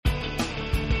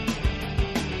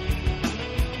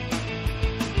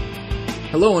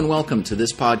Hello and welcome to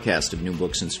this podcast of New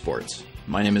Books in Sports.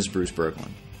 My name is Bruce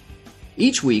Berglund.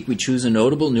 Each week we choose a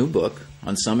notable new book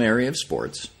on some area of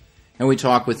sports, and we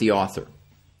talk with the author.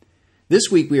 This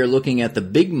week we are looking at the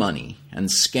big money and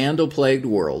scandal-plagued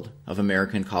world of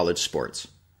American college sports.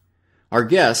 Our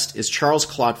guest is Charles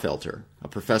Clotfelter, a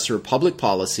professor of public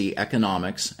policy,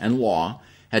 economics, and law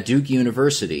at Duke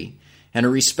University, and a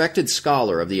respected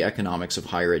scholar of the economics of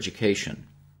higher education.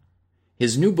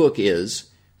 His new book is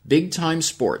Big Time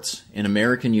Sports in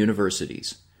American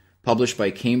Universities, published by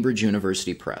Cambridge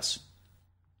University Press.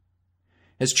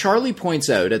 As Charlie points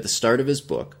out at the start of his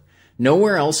book,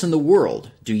 nowhere else in the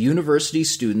world do university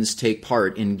students take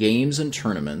part in games and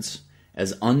tournaments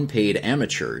as unpaid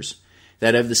amateurs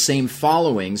that have the same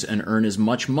followings and earn as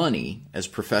much money as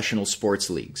professional sports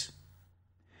leagues.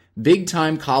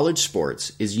 Big-time college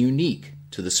sports is unique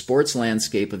to the sports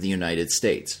landscape of the United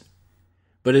States,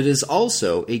 but it is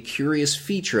also a curious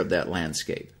feature of that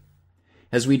landscape.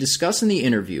 As we discuss in the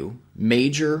interview,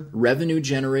 major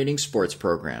revenue-generating sports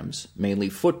programs, mainly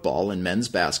football and men's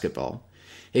basketball,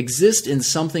 exist in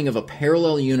something of a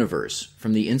parallel universe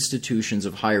from the institutions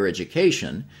of higher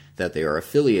education that they are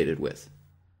affiliated with.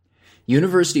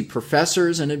 University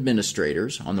professors and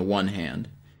administrators, on the one hand,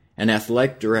 and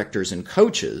athletic directors and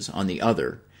coaches, on the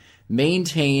other,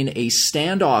 maintain a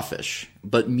standoffish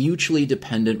but mutually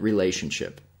dependent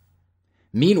relationship.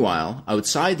 Meanwhile,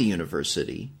 outside the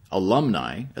university,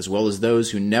 alumni, as well as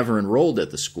those who never enrolled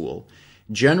at the school,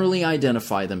 generally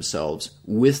identify themselves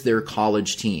with their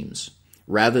college teams,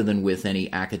 rather than with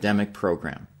any academic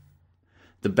program.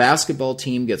 The basketball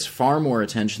team gets far more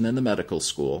attention than the medical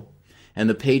school, and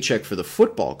the paycheck for the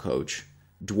football coach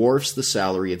dwarfs the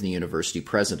salary of the university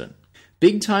president.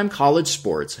 Big-time college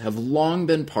sports have long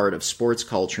been part of sports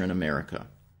culture in America.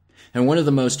 And one of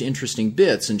the most interesting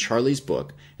bits in Charlie's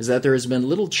book is that there has been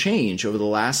little change over the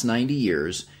last 90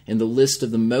 years in the list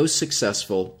of the most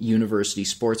successful university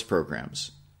sports programs.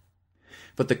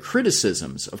 But the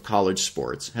criticisms of college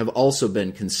sports have also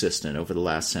been consistent over the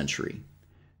last century.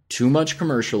 Too much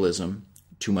commercialism,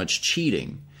 too much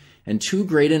cheating, and too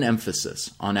great an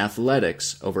emphasis on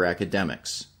athletics over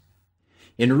academics.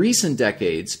 In recent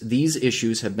decades, these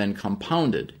issues have been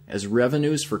compounded as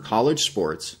revenues for college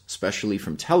sports, especially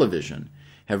from television,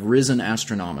 have risen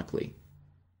astronomically.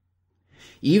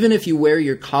 Even if you wear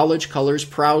your college colors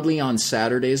proudly on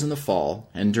Saturdays in the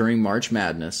fall and during March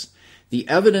Madness, the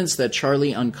evidence that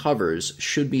Charlie uncovers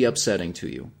should be upsetting to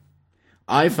you.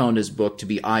 I found his book to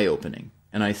be eye-opening,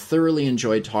 and I thoroughly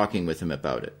enjoyed talking with him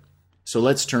about it. So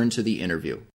let's turn to the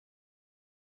interview.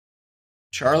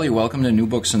 Charlie, welcome to New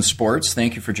Books in Sports.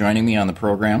 Thank you for joining me on the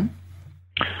program.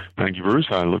 Thank you, Bruce.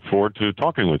 I look forward to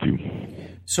talking with you.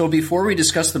 So before we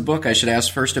discuss the book, I should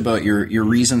ask first about your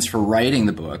reasons for writing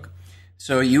the book.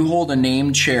 So you hold a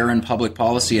named chair in public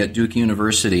policy at Duke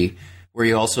University, where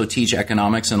you also teach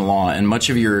economics and law, and much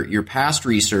of your past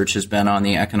research has been on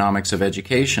the economics of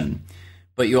education.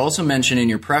 But you also mention in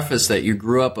your preface that you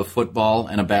grew up a football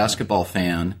and a basketball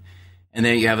fan, and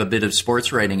that you have a bit of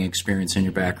sports writing experience in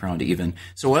your background even.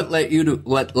 So what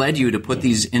led you to put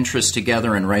these interests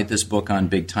together and write this book on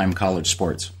big-time college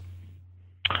sports?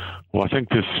 Well, I think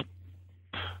this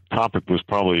topic was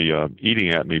probably eating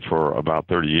at me for about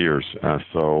 30 years,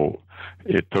 so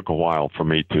it took a while for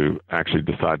me to actually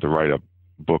decide to write a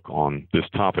book on this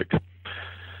topic.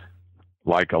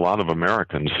 Like a lot of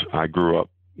Americans, I grew up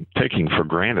taking for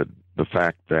granted the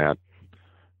fact that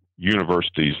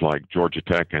universities like Georgia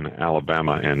Tech and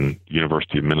Alabama and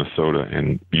University of Minnesota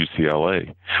and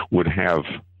UCLA would have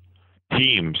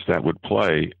teams that would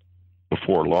play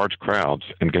before large crowds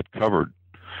and get covered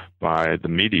by the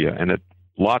media, and that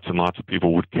lots and lots of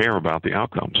people would care about the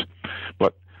outcomes.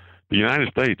 But the United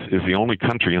States is the only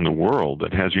country in the world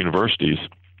that has universities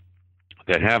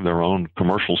that have their own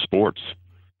commercial sports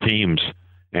teams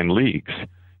and leagues.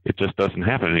 It just doesn't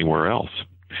happen anywhere else.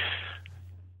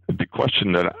 The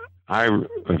question that I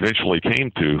eventually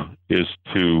came to is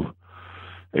to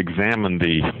examine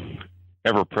the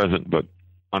ever-present but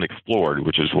unexplored,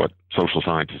 which is what social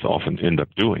scientists often end up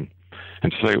doing,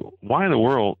 and say, why in the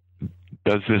world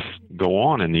does this go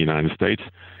on in the United States,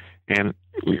 and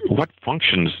what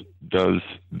functions does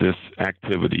this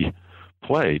activity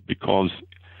play? Because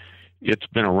it's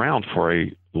been around for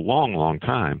a long, long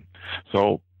time.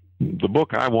 So the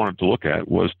book I wanted to look at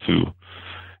was to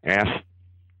ask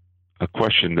a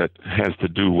question that has to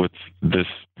do with this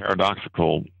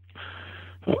paradoxical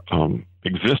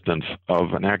existence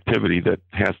of an activity that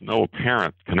has no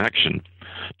apparent connection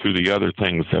to the other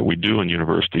things that we do in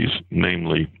universities,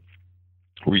 namely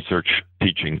research,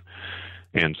 teaching,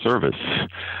 and service.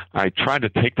 I tried to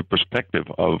take the perspective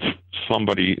of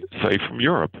somebody, say, from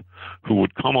Europe, who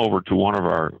would come over to one of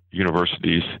our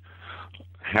universities,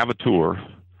 have a tour,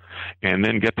 and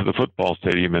then get to the football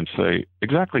stadium and say,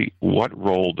 exactly what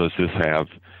role does this have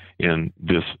in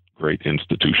this great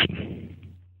institution?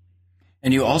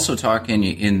 And you also talk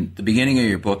in the beginning of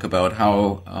your book about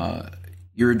how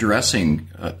you're addressing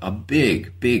a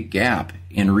big, big gap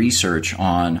in research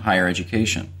on higher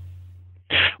education.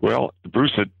 Well,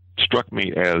 Bruce, it struck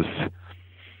me as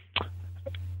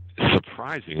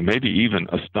surprising and maybe even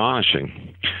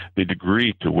astonishing the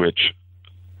degree to which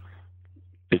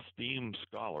esteemed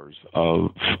scholars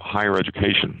of higher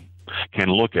education can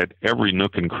look at every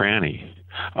nook and cranny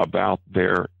about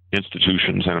their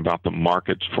institutions and about the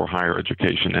markets for higher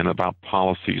education and about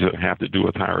policies that have to do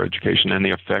with higher education and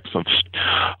the effects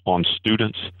on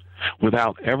students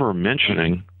without ever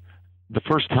mentioning the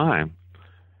first time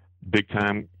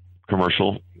big-time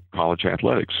commercial college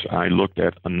athletics. I looked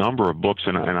at a number of books,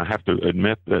 and I have to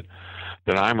admit that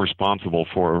I'm responsible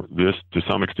for this to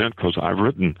some extent because I've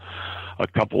written a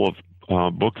couple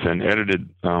of books and edited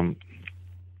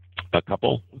a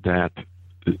couple that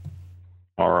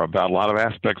are about a lot of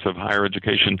aspects of higher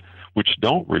education which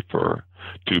don't refer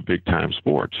to big-time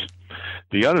sports.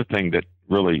 The other thing that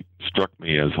really struck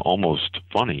me as almost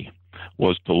funny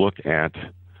was to look at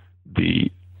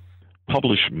the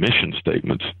published mission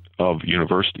statements of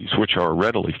universities, which are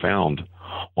readily found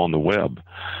on the web.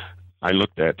 I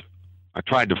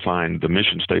tried to find the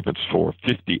mission statements for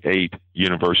 58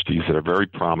 universities that are very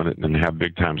prominent and have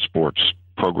big-time sports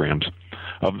programs.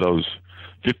 Of those,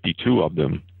 52 of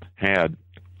them had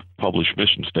published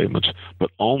mission statements,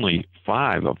 but only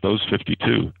 5 of those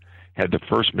 52 had the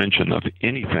first mention of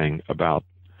anything about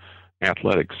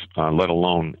athletics, let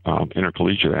alone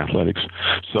intercollegiate athletics.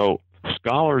 So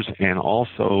scholars and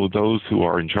also those who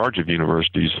are in charge of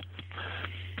universities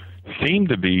seem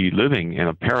to be living in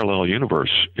a parallel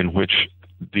universe in which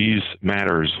these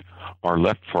matters are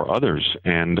left for others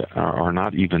and are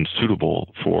not even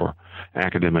suitable for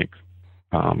academic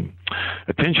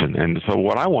attention. And so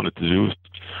what I wanted to do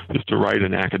is to write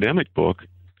an academic book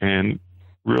and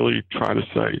really try to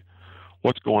say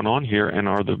what's going on here and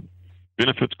are the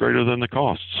benefits greater than the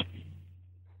costs.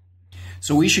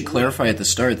 So we should clarify at the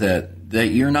start that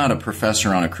you're not a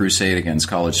professor on a crusade against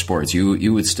college sports.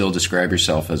 You would still describe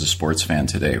yourself as a sports fan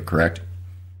today, correct?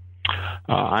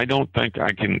 I don't think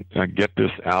I can get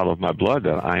this out of my blood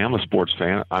that I am a sports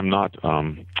fan. I'm not.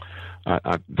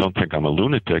 I don't think I'm a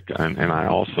lunatic, and I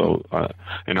also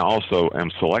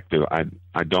am selective.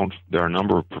 I don't. There are a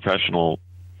number of professional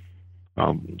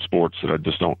sports that I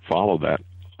just don't follow that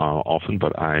often,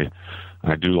 but I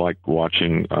do like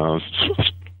watching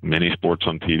many sports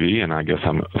on TV, and I guess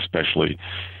I'm especially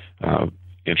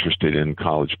interested in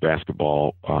college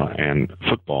basketball and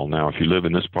football. Now, if you live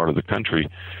in this part of the country,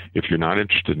 if you're not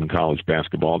interested in college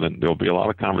basketball, then there'll be a lot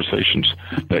of conversations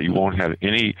that you won't have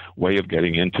any way of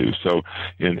getting into. So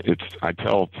I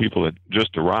tell people that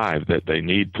just arrived that they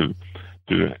need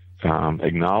to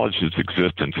acknowledge its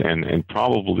existence, and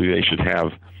probably they should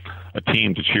have a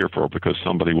team to cheer for because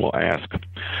somebody will ask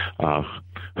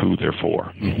who they're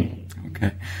for.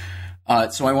 Okay.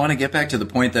 So I want to get back to the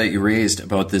point that you raised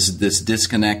about this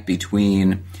disconnect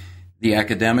between the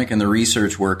academic and the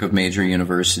research work of major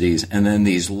universities and then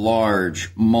these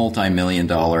large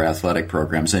multi-million-dollar athletic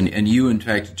programs. And you, in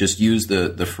fact, just used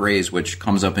the phrase which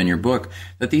comes up in your book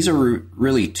that these are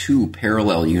really two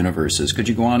parallel universes. Could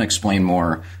you go on and explain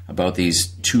more about these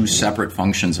two separate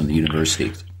functions of the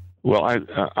universities? Well,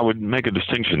 I would make a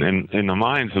distinction. In the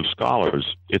minds of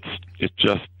scholars, it's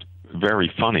just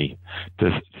very funny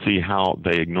to see how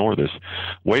they ignore this.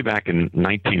 Way back in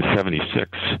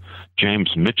 1976,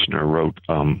 James Michener wrote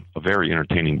a very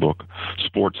entertaining book,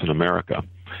 Sports in America,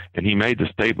 and he made the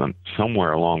statement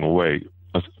somewhere along the way,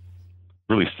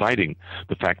 really citing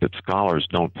the fact that scholars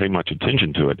don't pay much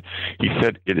attention to it. He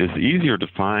said it is easier to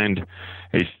find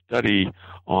a study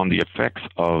on the effects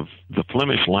of the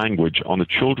Flemish language on the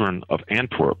children of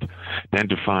Antwerp than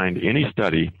to find any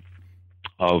study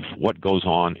of what goes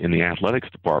on in the athletics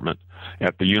department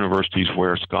at the universities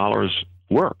where scholars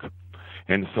work.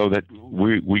 And so that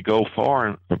we go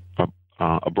far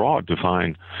abroad to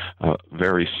find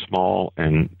very small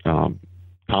and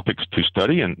topics to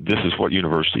study, and this is what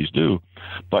universities do.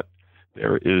 But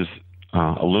there is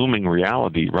a looming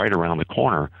reality right around the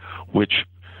corner, which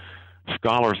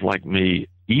scholars like me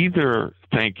either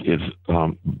think is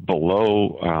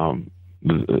below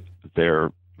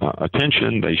their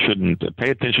attention, they shouldn't pay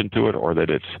attention to it, or that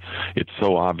it's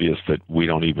so obvious that we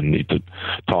don't even need to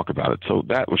talk about it. So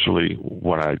that was really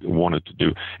what I wanted to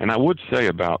do. And I would say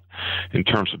about, in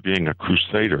terms of being a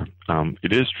crusader,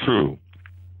 it is true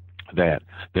that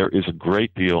there is a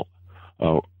great deal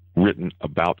written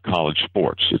about college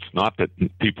sports. It's not that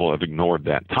people have ignored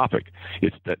that topic.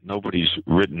 It's that nobody's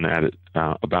written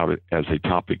about it as a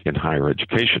topic in higher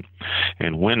education.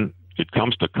 And when it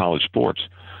comes to college sports,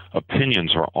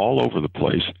 opinions are all over the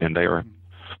place, and they're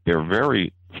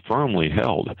very firmly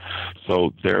held.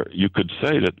 So you could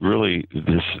say that really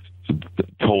this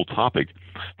whole topic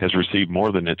has received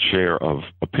more than its share of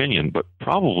opinion, but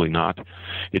probably not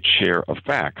its share of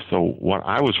facts. So what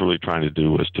I was really trying to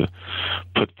do was to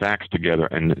put facts together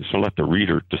and so let the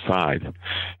reader decide.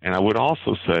 And I would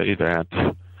also say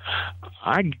that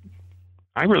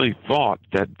I really thought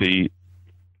that the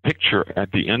picture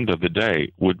at the end of the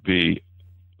day would be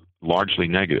largely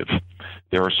negative.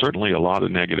 There are certainly a lot of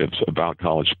negatives about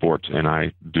college sports, and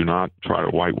I do not try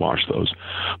to whitewash those.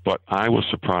 But I was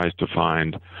surprised to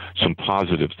find some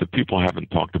positives that people haven't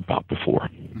talked about before.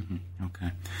 Mm-hmm.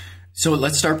 Okay. So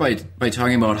let's start by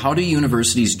talking about, how do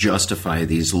universities justify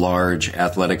these large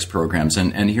athletics programs?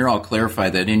 And here I'll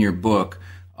clarify that in your book,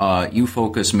 you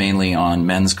focus mainly on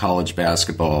men's college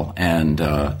basketball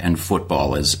and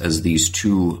football as these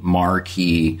two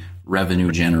marquee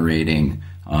revenue-generating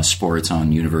sports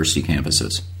on university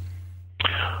campuses.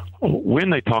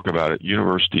 When they talk about it,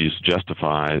 universities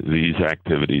justify these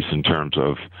activities in terms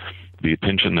of the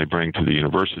attention they bring to the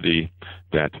university,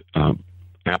 that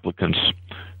applicants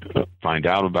find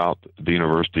out about the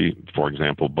university. For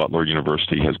example, Butler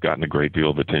University has gotten a great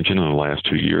deal of attention in the last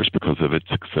 2 years because of its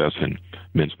success in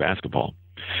men's basketball.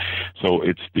 So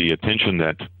it's the attention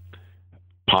that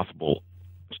possible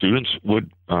students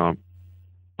would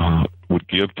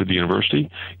give to the university.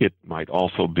 It might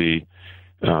also be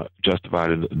justified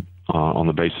on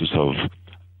the basis of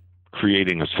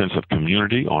creating a sense of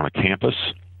community on a campus.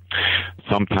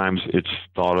 Sometimes it's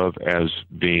thought of as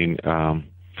being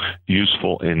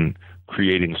useful in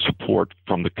creating support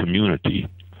from the community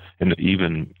and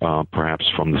even perhaps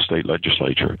from the state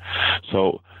legislature.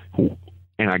 So,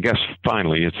 and I guess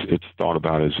finally it's thought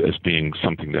about as being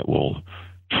something that will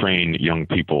train young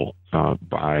people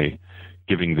by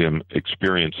giving them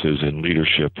experiences in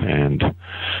leadership and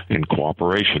in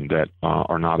cooperation that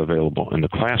are not available in the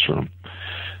classroom.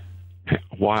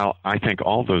 While I think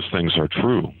all those things are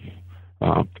true,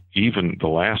 even the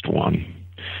last one,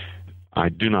 I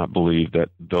do not believe that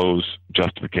those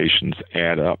justifications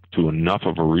add up to enough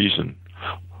of a reason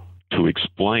to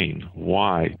explain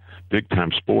why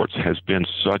big-time sports has been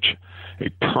such a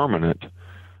permanent,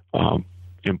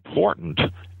 important,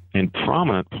 and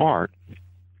prominent part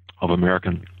of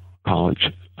American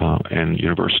college and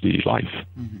university life.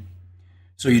 Mm-hmm.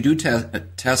 So you do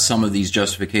test some of these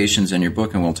justifications in your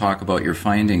book, and we'll talk about your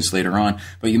findings later on.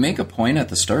 But you make a point at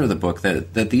the start of the book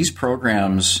that these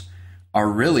programs are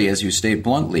really, as you state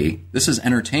bluntly, this is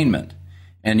entertainment.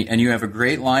 And you have a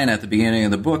great line at the beginning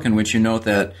of the book in which you note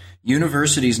that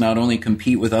universities not only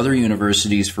compete with other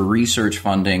universities for research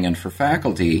funding and for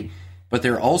faculty, but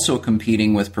they're also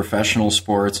competing with professional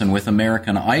sports and with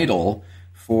American Idol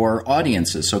for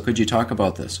audiences. So could you talk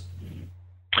about this?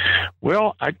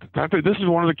 Well, I think this is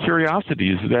one of the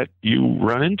curiosities that you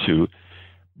run into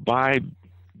by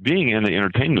being in the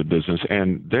entertainment business,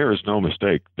 and there is no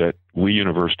mistake that we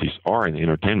universities are in the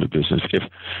entertainment business.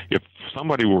 If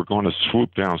somebody were going to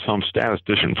swoop down, some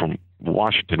statistician from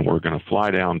Washington were going to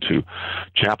fly down to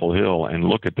Chapel Hill and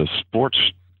look at the sports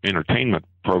entertainment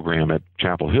program at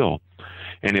Chapel Hill,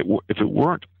 and if it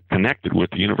weren't connected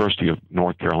with the University of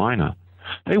North Carolina,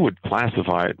 they would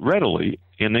classify it readily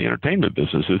in the entertainment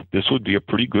business. This would be a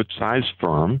pretty good-sized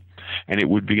firm, and it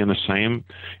would be in the same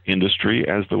industry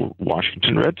as the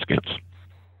Washington Redskins.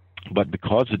 But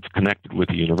because it's connected with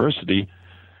the university,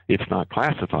 it's not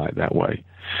classified that way.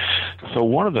 So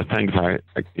one of the things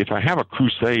if I have a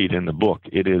crusade in the book,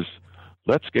 it is,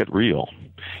 let's get real,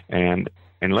 and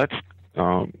let's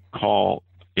call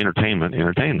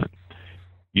entertainment.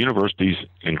 Universities,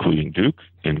 including Duke,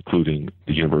 including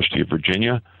the University of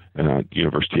Virginia,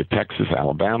 University of Texas,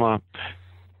 Alabama,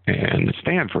 and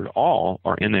Stanford, all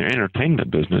are in the entertainment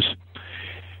business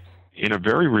in a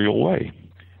very real way.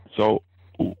 So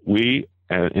we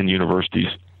in universities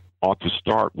ought to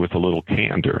start with a little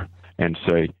candor and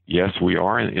say, yes, we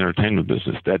are in the entertainment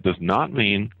business. That does not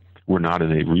mean we're not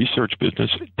in a research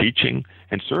business, teaching,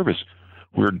 and service.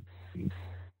 We're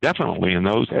definitely in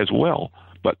those as well.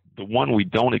 But the one we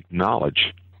don't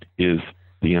acknowledge is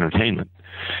the entertainment.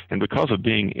 And because of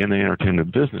being in the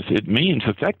entertainment business, it means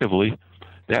effectively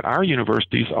that our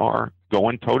universities are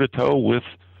going toe-to-toe with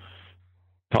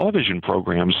television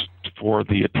programs for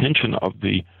the attention of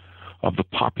the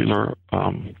popular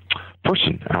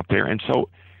person out there. And so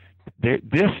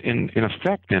this, in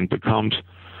effect, then becomes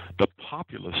the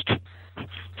populist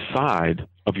side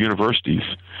of universities,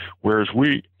 whereas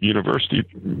we university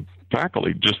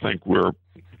faculty just think we're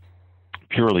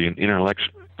purely an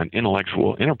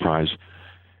intellectual enterprise.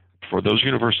 For those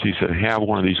universities that have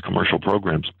one of these commercial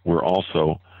programs, we're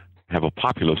also have a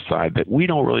populist side that we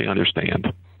don't really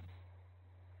understand.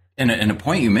 And a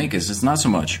point you make is it's not so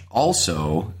much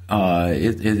also,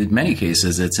 in many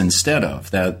cases, it's instead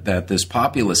of that this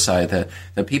populist side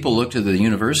that people look to the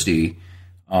university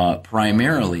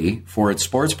primarily for its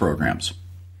sports programs.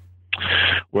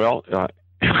 Well,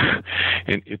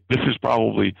 and this is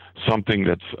probably something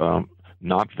that's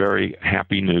not very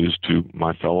happy news to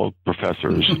my fellow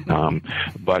professors,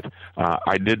 but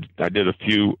I did a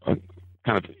few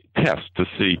kind of tests to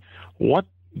see what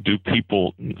do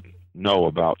people know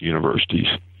about universities.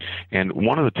 And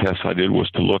one of the tests I did was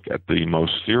to look at the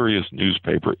most serious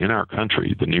newspaper in our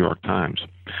country, the New York Times.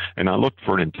 And I looked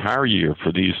for an entire year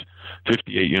for these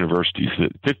 58 universities. The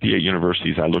 58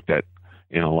 universities I looked at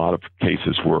in a lot of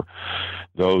cases were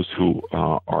those who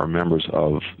are members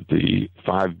of the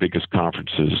 5 biggest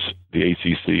conferences, the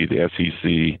ACC, the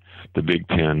SEC, the Big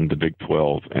Ten, the Big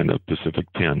 12, and the Pacific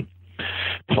 10,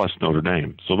 plus Notre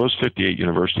Dame. So those 58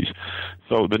 universities.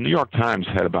 So the New York Times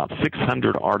had about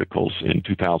 600 articles in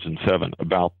 2007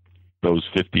 about those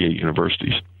 58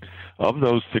 universities. Of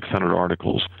those 600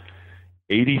 articles,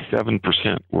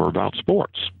 87% were about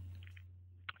sports.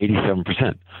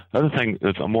 87%. Another thing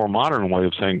that's a more modern way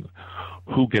of saying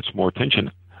who gets more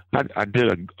attention, I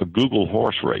did a Google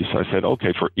horse race. I said,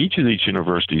 okay, for each of these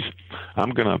universities, I'm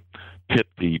going to pit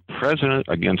the president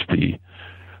against the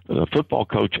football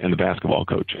coach and the basketball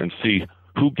coach and see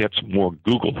who gets more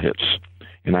Google hits.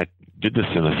 And I did this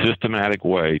in a systematic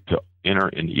way to enter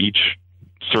in each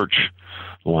search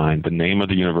line the name of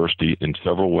the university in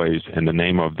several ways and the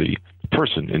name of the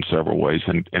person in several ways,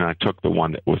 and I took the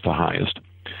one that was the highest.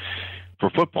 For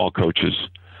football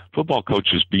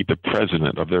coaches beat the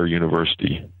president of their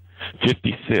university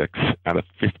 56 out of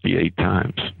 58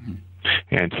 times.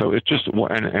 And so it's just,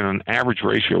 and an average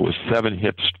ratio was 7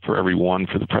 hits for every one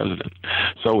for the president.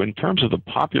 So in terms of the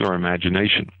popular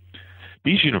imagination,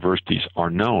 these universities are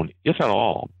known, if at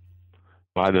all,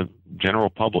 by the general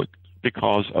public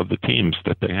because of the teams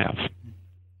that they have.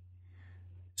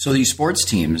 So these sports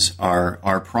teams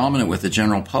are prominent with the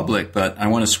general public, but I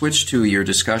want to switch to your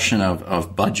discussion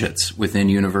of budgets within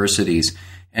universities.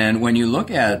 And when you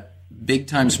look at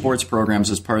big-time sports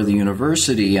programs as part of the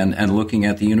university and looking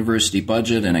at the university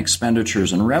budget and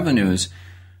expenditures and revenues,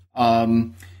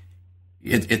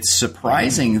 it's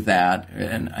surprising that,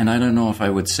 and I don't know if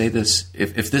I would say this,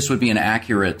 if this would be an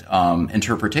accurate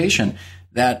interpretation,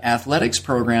 that athletics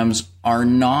programs are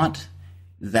not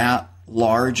that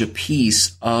large a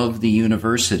piece of the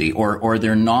university, or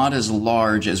they're not as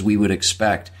large as we would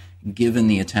expect given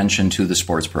the attention to the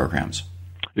sports programs.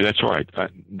 That's right.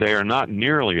 They are not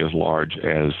nearly as large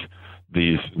as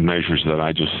these measures that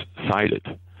I just cited.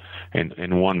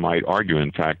 And one might argue,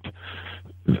 in fact,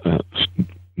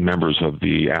 members of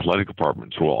the athletic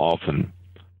departments will often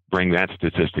bring that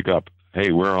statistic up.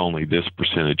 Hey, we're only this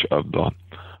percentage of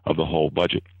the whole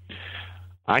budget.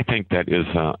 I think that is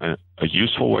a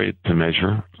useful way to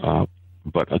measure,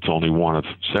 but it's only one of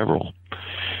several.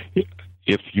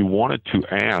 If you wanted to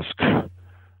ask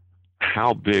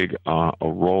how big a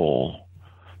role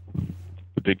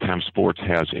the big-time sports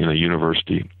has in a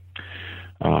university,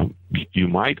 you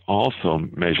might also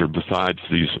measure, besides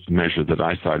these measures that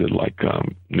I cited, like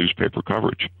newspaper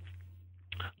coverage.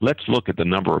 Let's look at the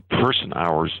number of person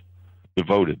hours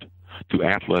devoted to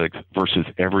athletics versus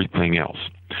everything else.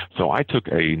 So I took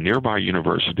a nearby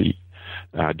university,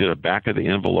 did a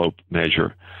back-of-the-envelope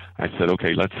measure. I said,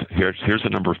 okay, here's the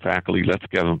number of faculty. Let's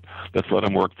let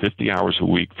them work 50 hours a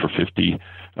week for 50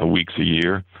 weeks a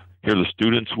year. Here are the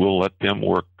students. We'll let them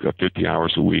work 50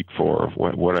 hours a week for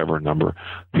whatever number.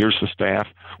 Here's the staff.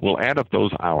 We'll add up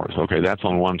those hours. Okay, that's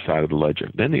on one side of the ledger.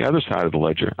 Then the other side of the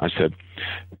ledger, I said,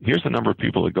 here's the number of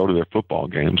people that go to their football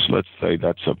games. Let's say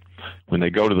when they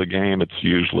go to the game, it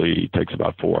takes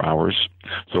about 4 hours.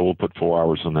 So we'll put 4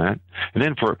 hours on that. And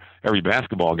then for every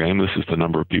basketball game, this is the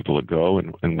number of people that go,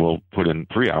 and we'll put in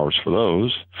 3 hours for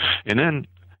those. And then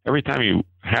every time you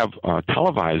have a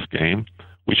televised game,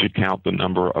 we should count the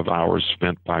number of hours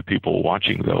spent by people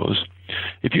watching those.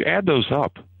 If you add those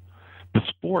up, the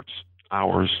sports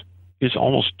hours is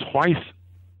almost twice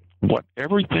what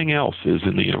everything else is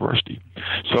in the university.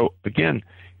 So again,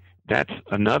 that's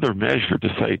another measure to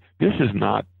say this is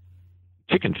not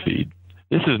chicken feed.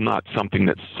 This is not something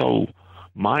that's so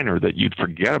minor that you'd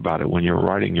forget about it when you're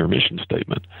writing your mission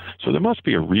statement. So there must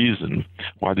be a reason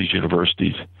why these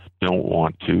universities don't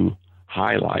want to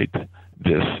highlight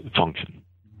this function.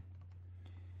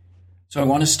 So I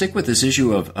want to stick with this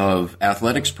issue of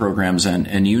athletics programs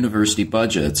and university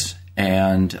budgets.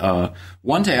 And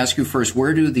want to ask you first,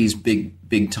 where do these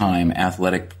big time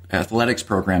athletics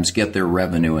programs get their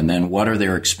revenue, and then what are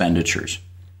their expenditures?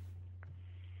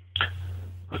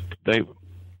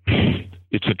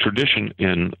 It's a tradition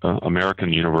in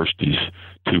American universities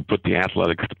to put the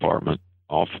athletics department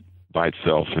off by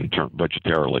itself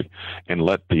budgetarily and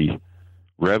let the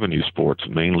revenue sports,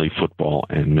 mainly football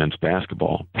and men's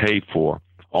basketball, pay for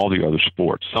all the other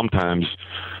sports. Sometimes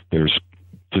there's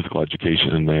physical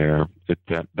education in there.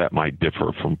 That might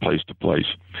differ from place to place.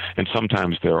 And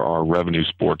sometimes there are revenue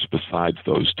sports besides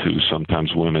those two.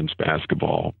 Sometimes women's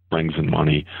basketball brings in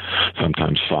money,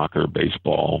 sometimes soccer,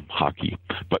 baseball, hockey.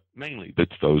 But mainly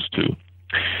it's those two.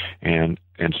 And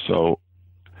so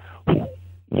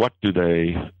what do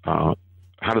they, how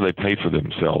do they pay for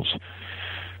themselves?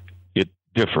 It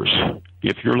differs.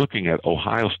 If you're looking at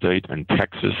Ohio State and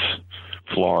Texas,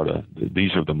 Florida,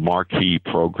 these are the marquee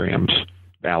programs,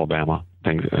 Alabama,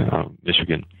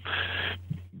 Michigan,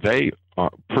 they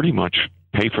pretty much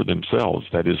pay for themselves.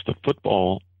 That is, the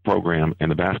football program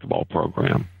and the basketball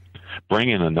program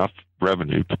bring in enough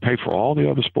revenue to pay for all the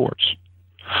other sports.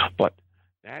 But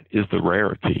that is the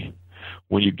rarity.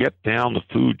 When you get down the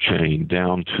food chain,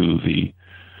 down to the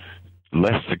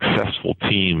less successful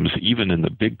teams, even in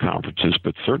the big conferences,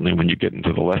 but certainly when you get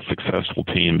into the less successful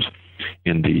teams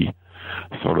in the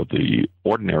sort of the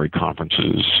ordinary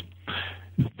conferences,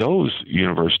 those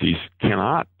universities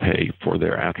cannot pay for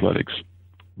their athletics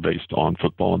based on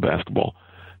football and basketball.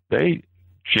 They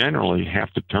generally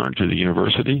have to turn to the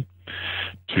university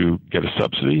to get a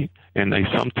subsidy, and they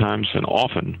sometimes and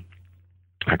often,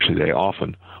 actually they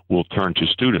often, will turn to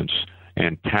students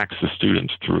and tax the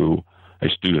students through a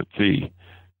student fee.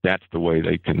 That's the way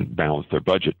they can balance their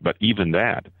budget. But even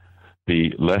that,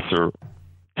 the lesser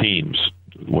teams,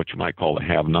 what you might call the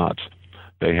have-nots,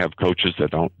 they have coaches that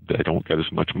don't get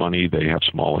as much money. They have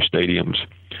smaller stadiums,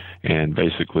 and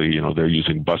basically, they're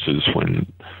using buses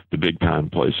when the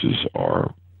big-time places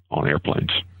are on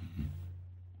airplanes.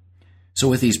 So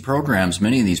with these programs,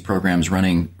 many of these programs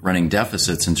running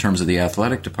deficits in terms of the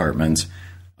athletic departments,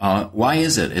 why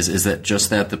is it? Is it just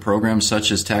that the programs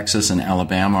such as Texas and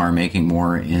Alabama are making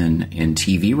more in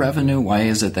TV revenue? Why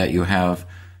is it that you have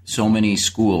so many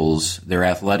schools, their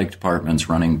athletic departments,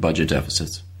 running budget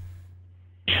deficits?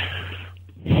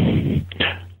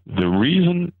 The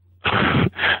reason,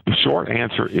 the short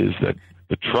answer is that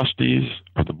the trustees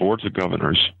or the boards of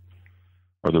governors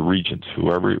or the regents,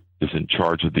 whoever is in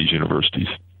charge of these universities,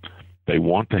 they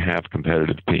want to have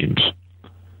competitive teams,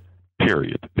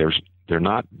 period. They're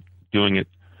not doing it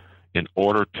in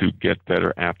order to get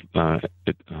better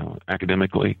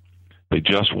academically. They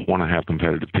just want to have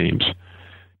competitive teams.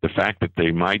 The fact that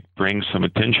they might bring some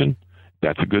attention,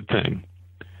 that's a good thing.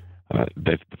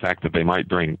 The fact that they might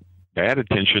bring bad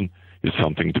attention is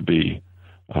something to be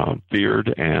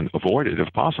feared and avoided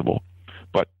if possible.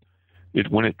 But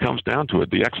when it comes down to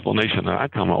it, the explanation that I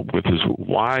come up with is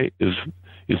why is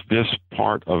this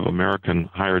part of American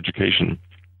higher education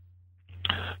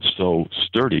so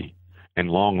sturdy and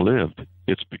long-lived?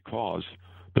 It's because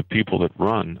the people that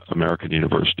run American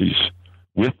universities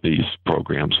with these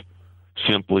programs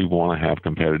simply want to have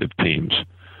competitive teams.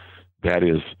 That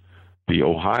is, the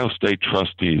Ohio State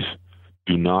trustees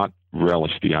do not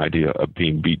relish the idea of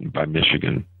being beaten by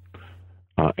Michigan,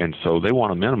 and so they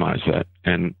want to minimize that.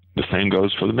 And the same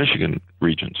goes for the Michigan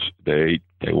regents. They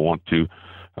want to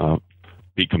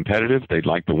be competitive. They'd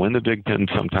like to win the Big Ten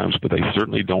sometimes, but they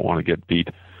certainly don't want to get beat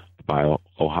by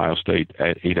Ohio State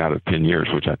at 8 out of 10 years,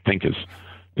 which I think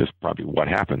is probably what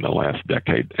happened the last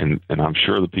decade. And I'm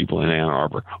sure the people in Ann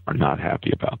Arbor are not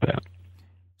happy about that.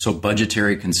 So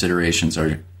budgetary considerations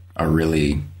are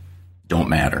really don't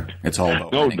matter. It's all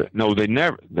about it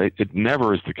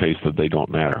never is the case that they don't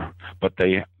matter, but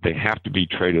they have to be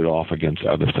traded off against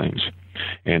other things.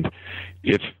 And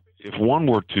if one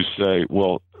were to say,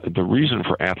 well, the reason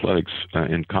for athletics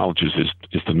in colleges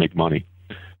is to make money,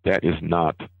 that is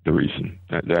not the reason.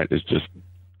 That is just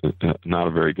not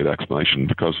a very good explanation,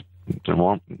 because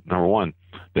number one,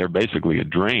 they're basically a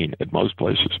drain at most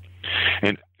places.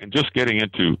 And just getting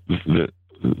into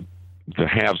the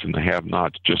haves and the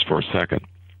have-nots just for a second,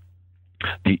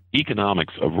 the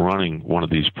economics of running one of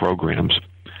these programs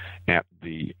at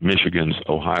the Michigans,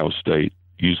 Ohio State,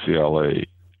 UCLA,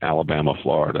 Alabama,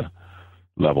 Florida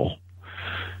level,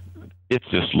 it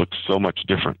just looks so much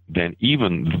different than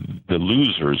even the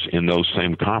losers in those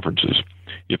same conferences.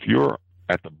 If you're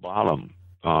at the bottom,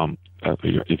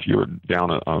 if you're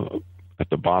down at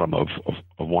the bottom of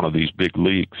one of these big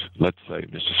leagues, let's say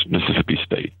Mississippi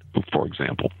State, for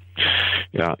example,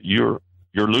 you're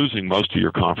losing most of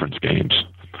your conference games,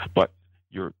 but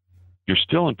you're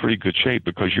still in pretty good shape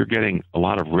because you're getting a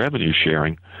lot of revenue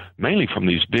sharing, mainly from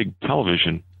these big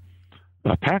television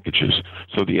packages.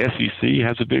 So the SEC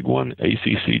has a big one.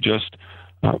 ACC just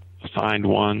signed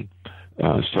one.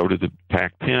 So did the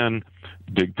Pac-10.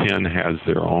 Big Ten has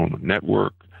their own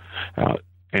network.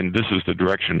 And this is the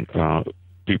direction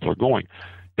people are going.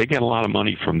 They get a lot of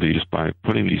money from these by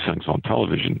putting these things on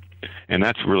television. And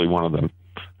that's really one of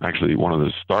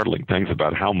the startling things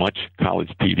about how much college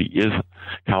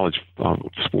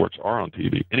sports are on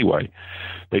TV. Anyway,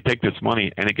 they take this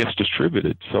money and it gets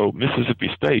distributed. So Mississippi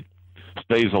State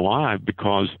stays alive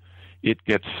because it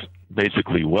gets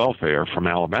basically welfare from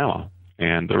Alabama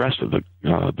and the rest of the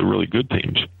really good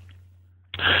teams.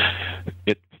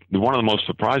 One of the most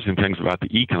surprising things about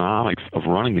the economics of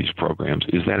running these programs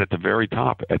is that at the very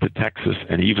top, at the Texas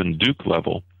and even Duke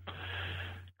level,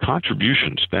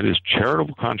 contributions, that is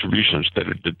charitable contributions that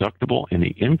are deductible in the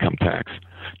income tax,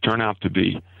 turn out to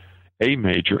be a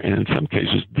major and in some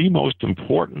cases the most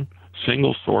important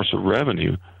single source of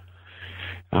revenue.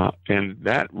 And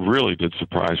that really did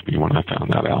surprise me when I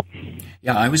found that out.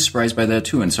 Yeah, I was surprised by that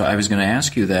too. And so I was going to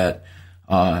ask you that,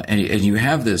 and you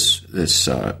have this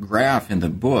graph in the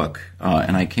book,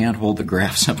 and I can't hold the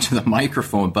graphs up to the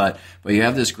microphone, but you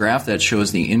have this graph that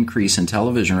shows the increase in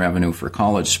television revenue for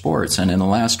college sports. And in the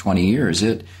last 20 years,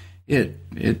 it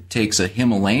takes a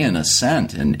Himalayan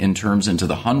ascent in terms into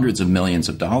the hundreds of millions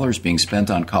of dollars being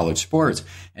spent on college sports.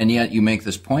 And yet you make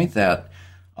this point that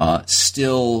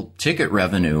still ticket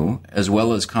revenue as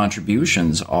well as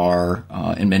contributions are,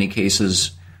 in many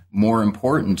cases, more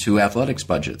important to athletics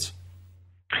budgets.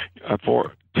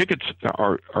 For tickets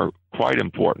are quite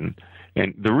important.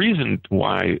 And the reason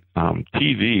why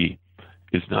TV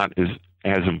is not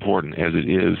as important as it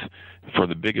is for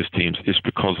the biggest teams is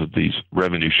because of these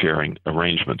revenue sharing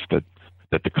arrangements that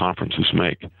the conferences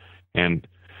make. And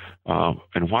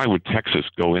why would Texas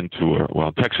go into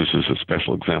Texas is a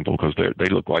special example because they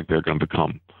look like they're going to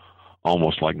become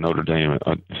almost like Notre Dame,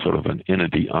 sort of an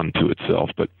entity unto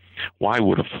itself. But why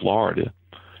would a Florida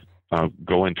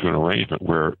go into an arrangement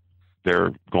where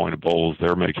they're going to bowls,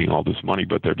 they're making all this money,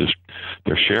 but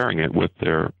they're sharing it with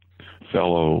their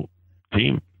fellow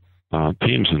teams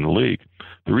in the league?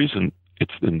 The reason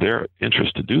it's in their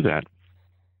interest to do that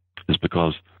is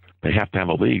because they have to have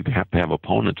a league, they have to have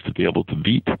opponents to be able to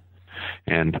beat.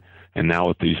 And now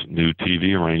with these new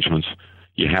TV arrangements,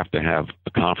 you have to have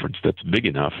a conference that's big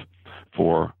enough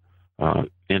for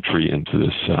entry into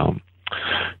this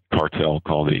cartel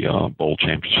called the Bowl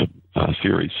Championship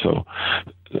Series. So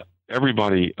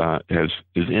everybody is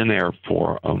in there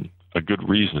for a good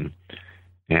reason.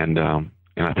 And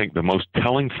I think the most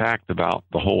telling fact about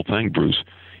the whole thing, Bruce,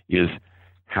 is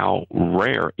how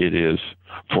rare it is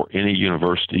for any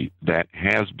university that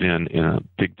has been in a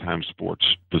big-time sports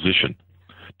position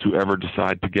to ever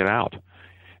decide to get out.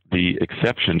 The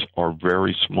exceptions are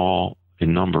very small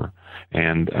in number,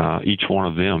 and each one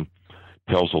of them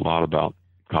tells a lot about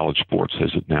college sports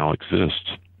as it now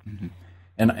exists. Mm-hmm.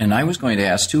 And I was going to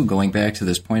ask, too, going back to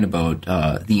this point about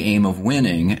the aim of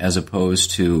winning as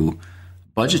opposed to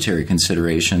budgetary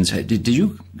considerations, did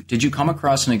you come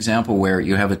across an example where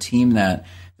you have a team that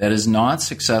is not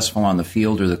successful on the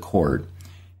field or the court,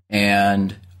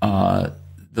 and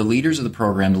the leaders of the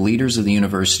program, the leaders of the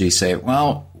university say,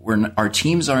 well, our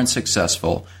teams aren't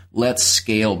successful, let's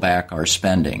scale back our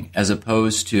spending, as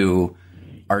opposed to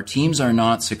our teams are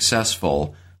not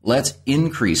successful, let's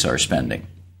increase our spending?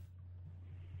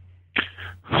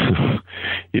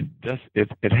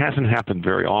 It hasn't happened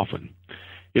very often.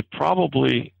 It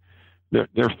probably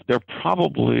they're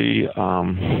probably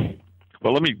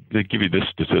well, let me give you this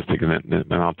statistic,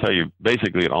 and I'll tell you,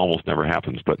 basically it almost never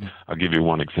happens, but I'll give you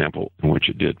one example in which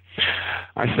it did.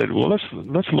 I said, well,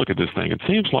 let's look at this thing. It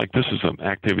seems like this is an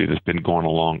activity that's been going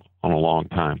along on a long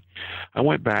time. I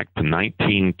went back to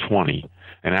 1920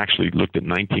 and actually looked at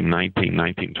 1919,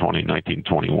 1920,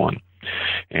 1921.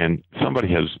 And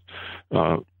somebody has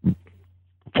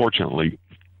fortunately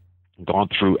gone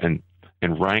through and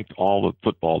ranked all the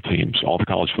football teams, all the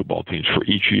college football teams for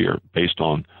each year based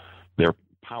on their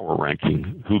power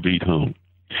ranking, who beat whom.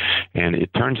 And it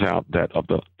turns out that of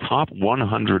the top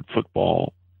 100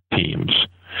 football teams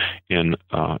in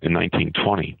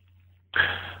 1920,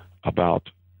 about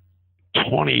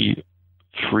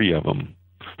 23 of them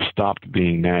stopped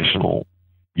being national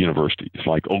universities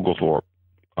like Oglethorpe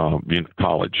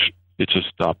College. It just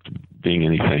stopped being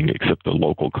anything except a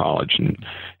local college,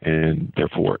 and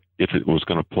therefore, if it was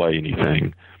going to play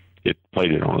anything, it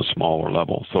played it on a smaller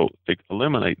level. So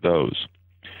eliminate those.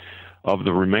 Of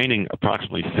the remaining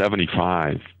approximately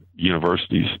 75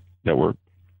 universities that were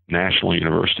national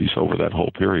universities over that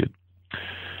whole period,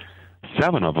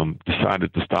 7 of them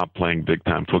decided to stop playing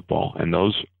big-time football, and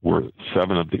those were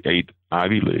 7 of the 8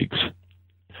 Ivy Leagues.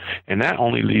 And that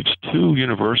only leaves 2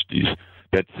 universities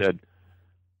that said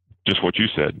just what you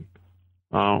said.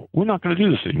 We're not going to do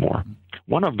this anymore.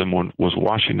 One of them was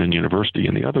Washington University,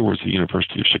 and the other was the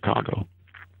University of Chicago.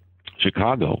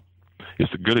 Chicago is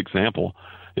a good example.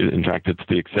 In fact, it's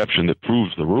the exception that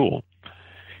proves the rule.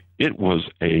 It was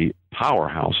a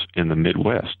powerhouse in the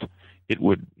Midwest. It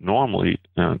would normally,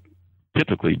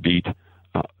 typically beat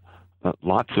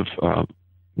lots of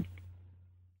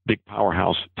big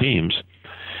powerhouse teams,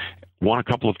 won a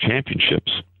couple of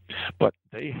championships, but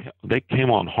they came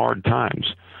on hard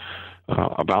times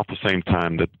about the same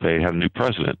time that they had a new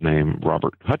president named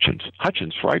Robert Hutchins.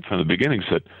 Hutchins, right from the beginning,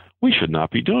 said, we should not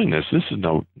be doing this. This is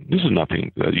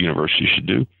nothing that a university should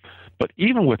do. But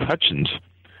even with Hutchins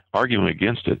arguing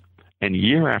against it, and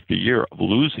year after year of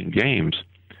losing games,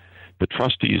 the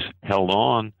trustees held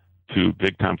on to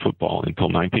big-time football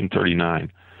until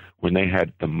 1939, when they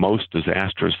had the most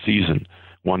disastrous season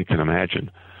one can imagine.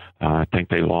 I think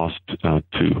they lost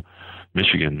to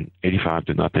Michigan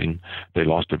 85-0. They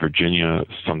lost to Virginia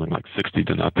something like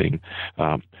 60-0,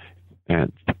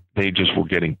 and they just were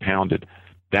getting pounded.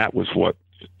 That was what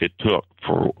it took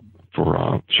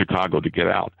for Chicago to get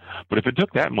out. But if it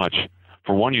took that much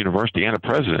for one university and a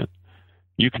president,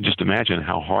 you can just imagine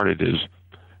how hard it is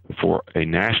for a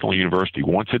national university,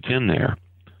 once it's in there,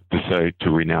 to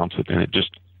renounce it, and it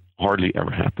just hardly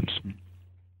ever happens.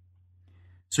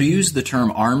 So you use the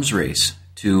term arms race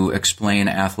to explain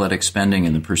athletic spending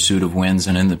in the pursuit of wins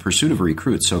and in the pursuit of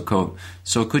recruits. So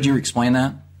could you explain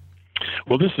that?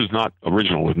 Well, this is not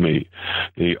original with me.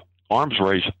 The arms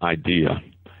race idea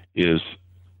is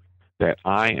that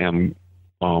I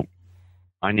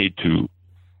need to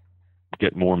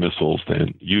get more missiles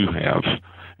than you have,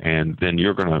 and then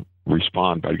you're going to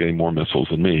respond by getting more missiles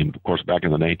than me. And of course, back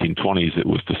in the 1920s, it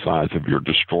was the size of your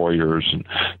destroyers, and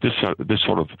this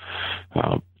sort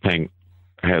of thing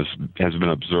has been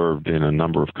observed in a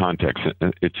number of contexts.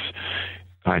 It's,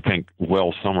 I think,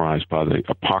 well summarized by the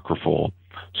apocryphal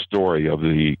story of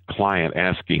the client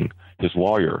asking his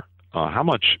lawyer, how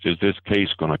much is this case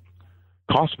going to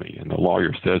cost me? And the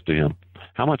lawyer says to him,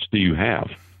 how much do you have?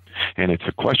 And it's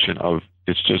a question of,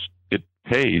 it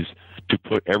pays to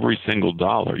put every single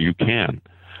dollar you can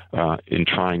in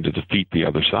trying to defeat the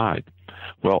other side.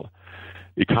 Well,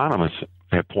 economists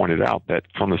have pointed out that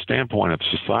from the standpoint of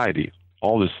society,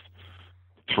 all this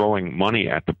throwing money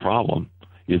at the problem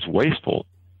is wasteful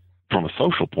from a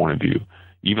social point of view,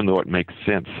 even though it makes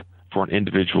sense for an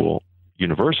individual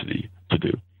university to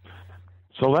do.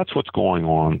 So that's what's going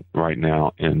on right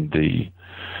now in the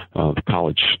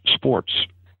college sports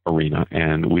arena,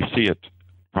 and we see it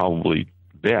probably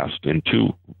best in 2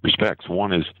 respects.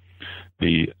 One is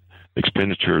the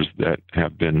expenditures that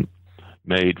have been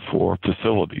made for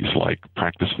facilities, like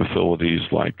practice facilities,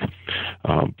 like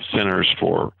centers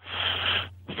for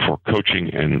coaching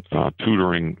and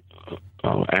tutoring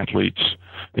athletes.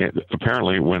 And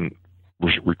apparently, when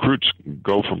recruits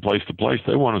go from place to place,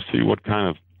 they want to see what kind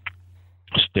of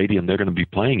stadium they're going to be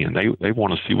playing in. They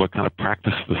want to see what kind of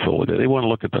practice facility. They want to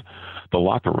look at the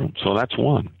locker room. So that's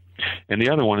one. And the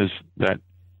other one is that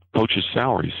coaches'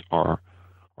 salaries are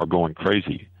going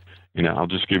crazy. I'll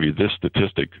just give you this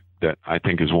statistic that I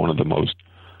think is one of the most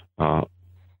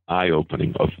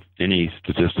eye-opening of any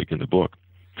statistic in the book.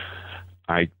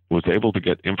 I was able to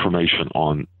get information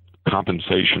on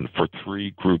compensation for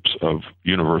 3 groups of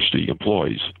university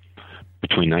employees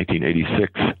between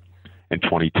 1986 and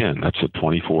 2010. That's a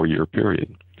 24-year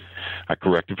period. I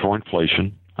corrected for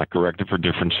inflation. I corrected for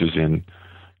differences in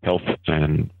health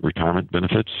and retirement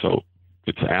benefits. So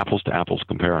it's an apples-to-apples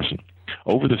comparison.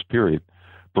 Over this period,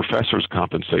 professors'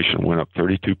 compensation went up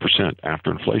 32%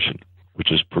 after inflation,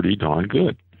 which is pretty darn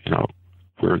good.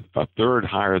 We're a third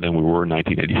higher than we were in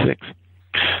 1986.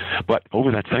 But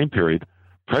over that same period,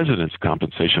 presidents'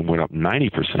 compensation went up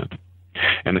 90%.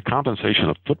 And the compensation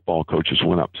of football coaches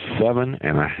went up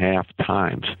 7.5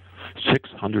 times,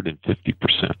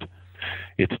 650%.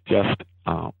 It's just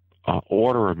an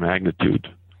order of magnitude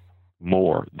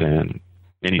more than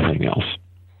anything else.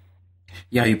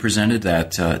 Yeah, you presented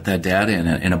that data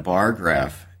in a bar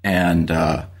graph, and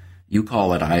You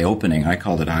call it eye-opening. I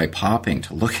call it eye-popping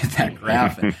to look at that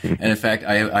graph. And in fact,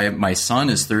 my son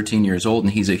is 13 years old,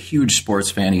 and he's a huge sports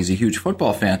fan. He's a huge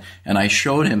football fan. And I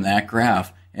showed him that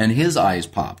graph, and his eyes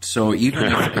popped. So even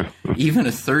a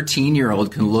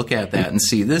 13-year-old can look at that and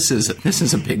see this is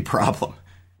a big problem.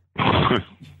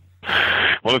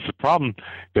 Well, it's a problem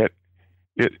that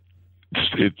it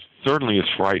certainly is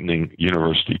frightening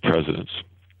university presidents.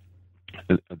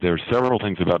 There are several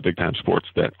things about big-time sports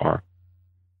that are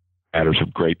matters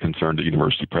of great concern to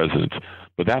university presidents,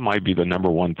 but that might be the number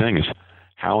one thing: is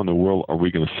how in the world are we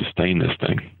going to sustain this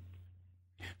thing?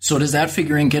 So does that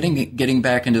figure in getting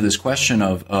back into this question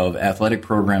of athletic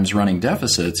programs running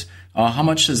deficits? How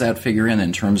much does that figure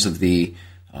in terms of the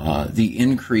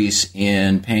increase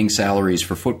in paying salaries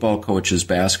for football coaches,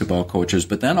 basketball coaches,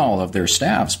 but then all of their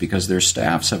staffs, because their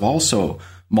staffs have also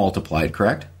multiplied,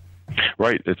 correct?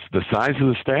 Right. It's the size of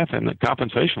the staff and the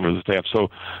compensation for the staff. So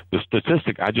the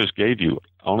statistic I just gave you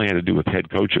only had to do with head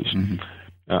coaches. Mm-hmm.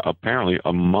 Apparently,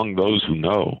 among those who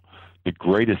know, the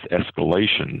greatest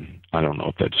escalation, I don't know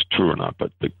if that's true or not,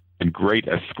 but the great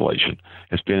escalation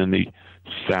has been in the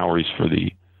salaries for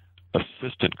the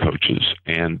assistant coaches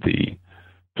and the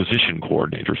position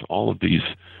coordinators, all of these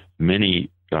many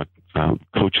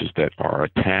coaches that are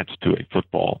attached to a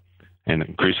football and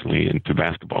increasingly into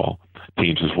basketball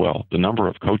teams as well. The number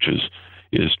of coaches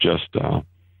is just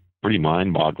pretty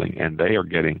mind-boggling, and they are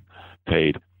getting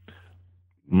paid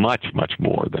much, much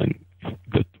more than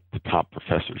the top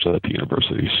professors at the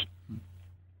universities.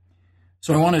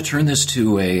 So I want to turn this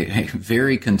to a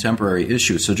very contemporary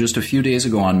issue. So just a few days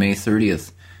ago on May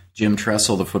 30th, Jim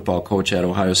Tressel, the football coach at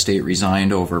Ohio State,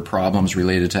 resigned over problems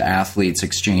related to athletes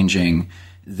exchanging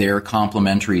their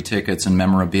complimentary tickets and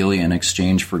memorabilia in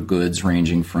exchange for goods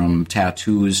ranging from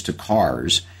tattoos to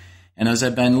cars. And as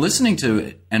I've been listening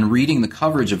to and reading the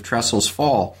coverage of Tressel's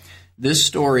fall, this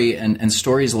story and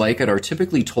stories like it are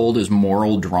typically told as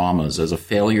moral dramas, as a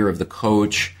failure of the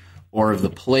coach or of the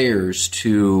players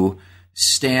to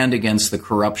stand against the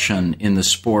corruption in the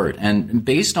sport. And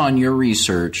based on your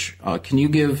research, can you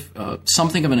give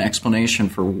something of an explanation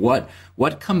for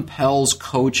what compels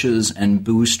coaches and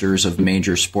boosters of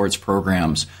major sports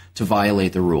programs to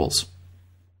violate the rules?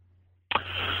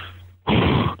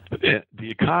 The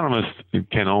economists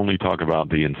can only talk about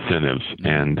the incentives,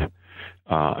 and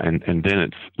then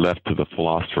it's left to the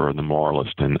philosopher and the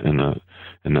moralist and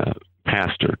the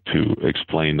pastor to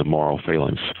explain the moral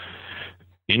failings.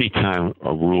 Anytime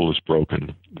a rule is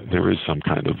broken, there is some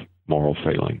kind of moral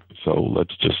failing. So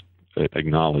let's just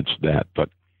acknowledge that. But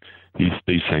these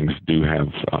things do have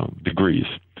degrees.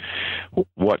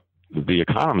 What the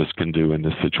economists can do in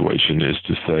this situation is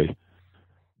to say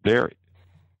there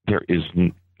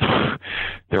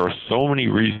are so many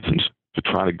reasons to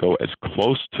try to go as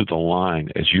close to the line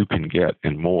as you can get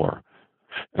and more,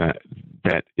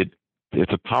 that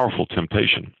it's a powerful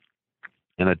temptation.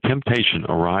 And a temptation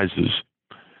arises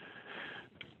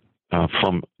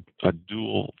from a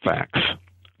dual facts.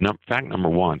 Fact number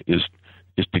one is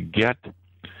to get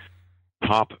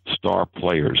top star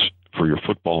players for your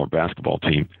football or basketball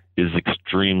team is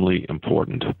extremely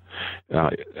important.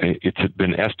 It's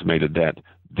been estimated that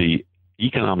the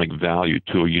economic value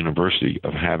to a university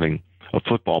of having a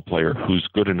football player who's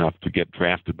good enough to get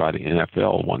drafted by the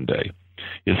NFL one day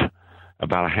is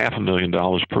about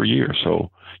 $500,000 per year.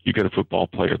 So you get a football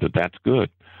player that's good.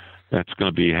 That's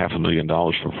going to be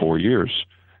 $500,000 for 4 years.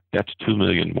 That's $2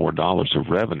 million more of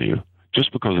revenue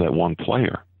just because of that one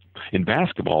player. In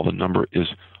basketball, the number is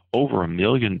over $1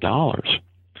 million.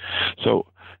 So,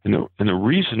 and the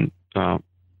reason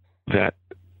that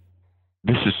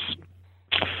this is,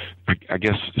 I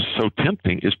guess, so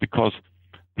tempting is because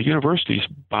the universities,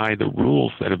 by the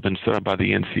rules that have been set up by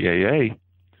the NCAA,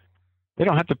 they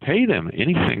don't have to pay them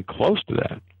anything close to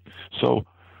that. So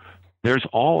there's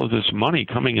all of this money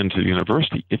coming into the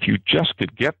university if you just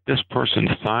could get this person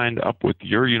signed up with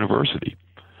your university.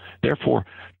 Therefore,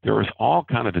 there is all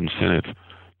kind of incentive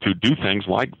to do things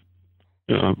like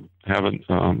have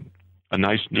a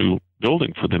nice new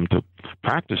building for them to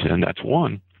practice in. That's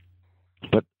one.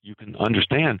 But you can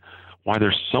understand why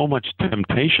there's so much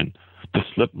temptation to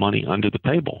slip money under the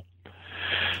table.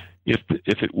 If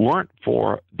it weren't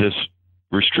for this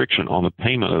restriction on the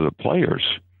payment of the players,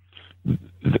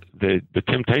 the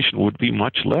temptation would be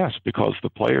much less, because the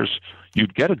players,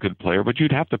 you'd get a good player, but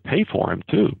you'd have to pay for him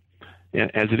too. And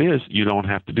as it is, you don't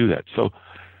have to do that. So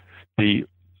the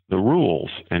rules,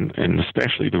 and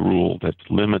especially the rule that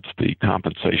limits the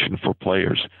compensation for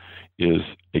players, is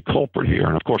a culprit here.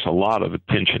 And of course, a lot of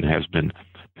attention has been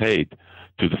paid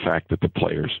to the fact that the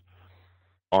players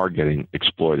are getting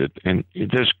exploited, and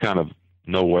there's kind of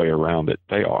no way around it.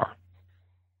 They are.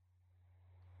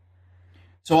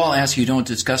 So I'll ask you, don't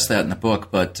discuss that in the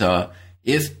book, but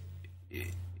if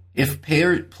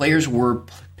players were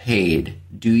paid,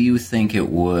 do you think it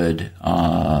would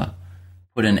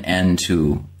put an end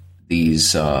to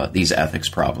these ethics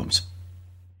problems?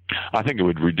 I think it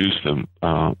would reduce them.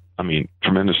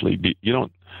 Tremendously. You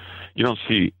don't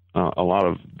see a lot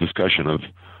of discussion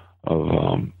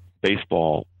of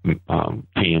baseball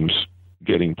teams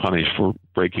getting punished for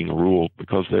breaking a rule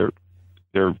because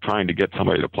they're trying to get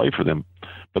somebody to play for them,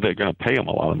 but they're going to pay them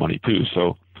a lot of money too.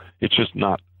 So it's just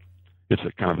not. It's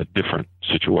a kind of a different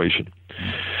situation.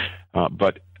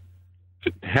 But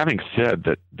having said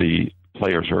that, the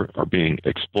players are being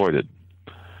exploited.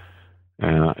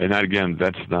 And again,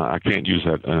 that's not. I can't use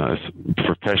that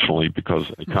professionally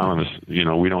because economists,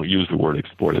 we don't use the word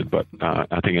exploited. But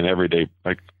I think in everyday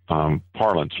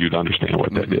parlance, you'd understand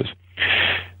what that is.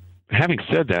 Having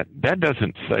said that, that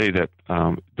doesn't say that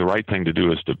the right thing to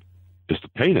do is to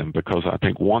pay them, because I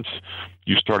think once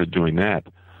you started doing that,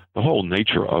 the whole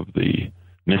nature of the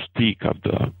mystique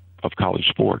of college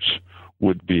sports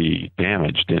would be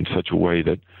damaged in such a way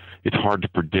that it's hard to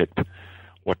predict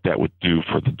what that would do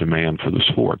for the demand for the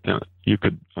sport. Now, you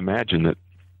could imagine that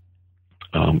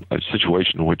a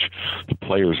situation in which the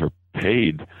players are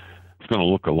paid is going to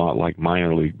look a lot like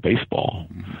minor league baseball.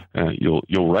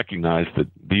 You'll recognize that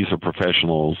these are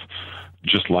professionals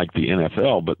just like the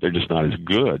NFL, but they're just not as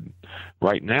good.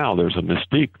 Right now, there's a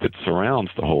mystique that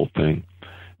surrounds the whole thing,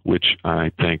 which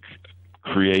I think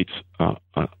creates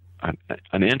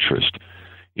an interest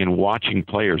in watching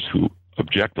players who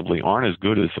objectively aren't as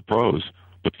good as the pros,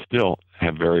 but still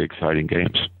have very exciting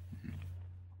games.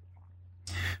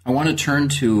 I want to turn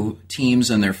to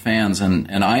teams and their fans,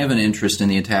 and I have an interest in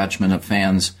the attachment of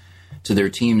fans to their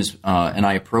teams, and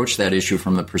I approach that issue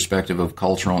from the perspective of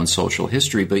cultural and social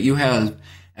history. But you have,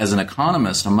 as an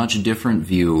economist, a much different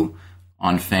view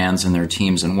on fans and their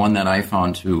teams, and one that I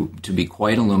found to be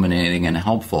quite illuminating and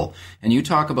helpful. And you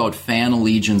talk about fan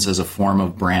allegiance as a form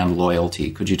of brand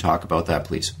loyalty. Could you talk about that,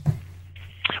 please?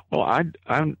 Well,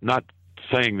 I'm not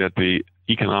saying that the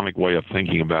economic way of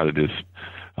thinking about it is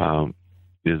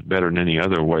better than any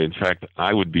other way. In fact,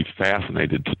 I would be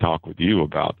fascinated to talk with you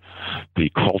about the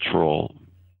cultural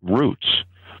roots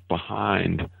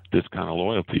behind this kind of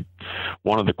loyalty.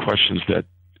 One of the questions that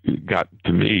got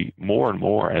to me more and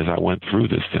more as I went through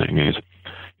this thing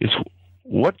is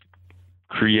what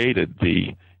created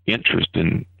the interest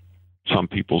in some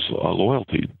people's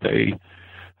loyalty.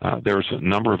 There's a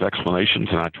number of explanations,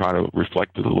 and I try to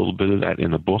reflect a little bit of that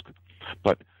in the book.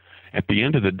 But at the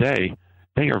end of the day,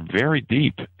 they are very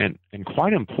deep and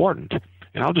quite important.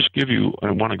 And I'll just give you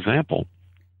one example.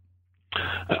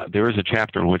 There is a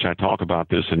chapter in which I talk about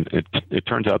this, and it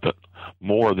turns out that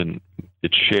more than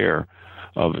its share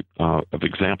of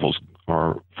examples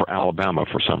are for Alabama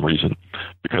for some reason,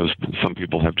 because some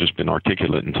people have just been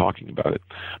articulate in talking about it.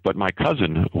 But my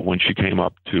cousin, when she came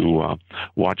up to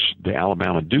watch the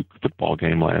Alabama-Duke football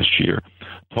game last year,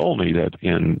 told me that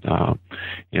in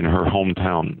her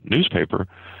hometown newspaper,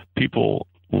 people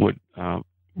would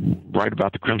write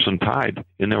about the Crimson Tide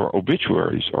in their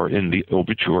obituaries, or in the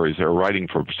obituaries they're writing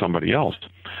for somebody else.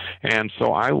 And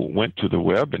so I went to the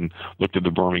web and looked at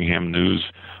the Birmingham News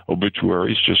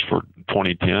obituaries just for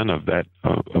 2010 of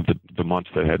the months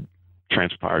that had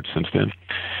transpired since then.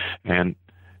 And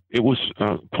it was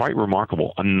quite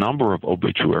remarkable. A number of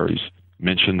obituaries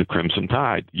mentioned the Crimson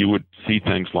Tide. You would see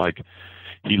things like,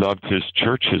 he loved his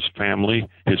church, his family,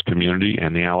 his community,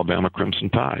 and the Alabama Crimson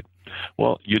Tide.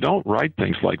 Well, you don't write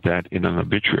things like that in an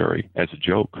obituary as a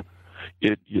joke.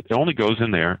 It only goes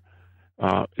in there.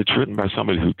 It's written by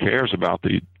somebody who cares about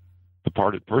the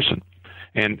departed person.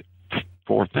 And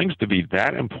for things to be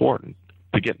that important,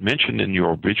 to get mentioned in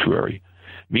your obituary,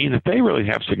 mean that they really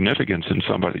have significance in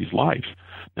somebody's life.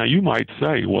 Now, you might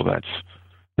say, well,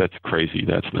 that's crazy.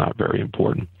 That's not very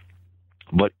important.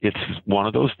 But it's one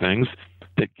of those things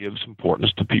that gives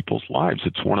importance to people's lives.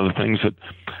 It's one of the things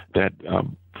that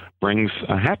brings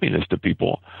happiness to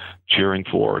people, cheering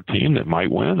for a team that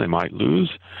might win, they might lose.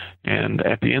 And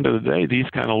at the end of the day, these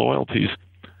kind of loyalties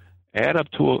add up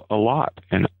to a lot.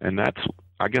 And that's,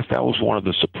 I guess that was one of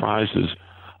the surprises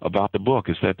about the book,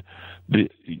 is that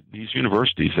these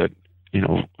universities that,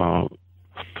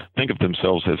 think of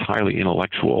themselves as highly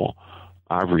intellectual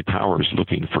ivory towers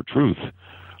looking for truth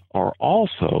are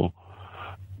also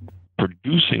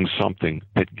producing something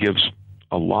that gives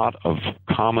a lot of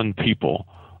common people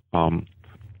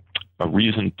a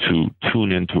reason to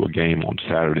tune into a game on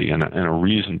Saturday and a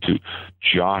reason to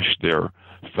josh their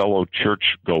fellow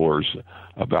churchgoers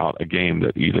about a game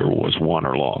that either was won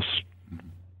or lost.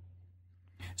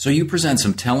 So you present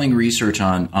some telling research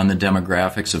on the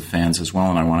demographics of fans as well,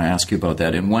 and I want to ask you about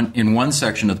that. In one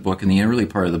section of the book, in the early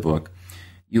part of the book,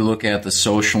 you look at the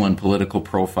social and political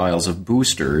profiles of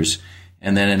boosters,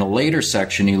 and then in a later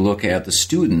section, you look at the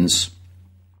students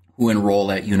who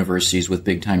enroll at universities with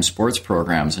big-time sports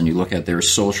programs, and you look at their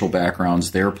social backgrounds,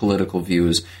 their political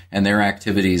views, and their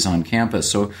activities on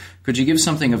campus. So could you give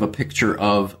something of a picture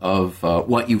of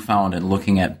what you found in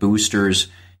looking at boosters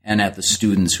and at the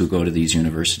students who go to these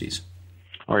universities?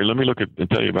 All right, let me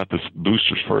tell you about the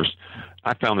boosters first.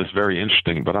 I found this very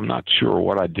interesting, but I'm not sure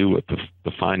what I do with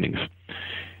the findings.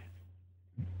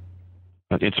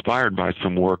 Inspired by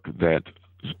some work that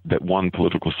one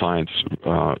political science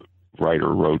writer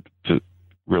wrote,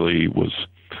 really was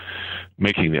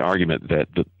making the argument that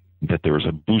there was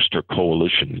a booster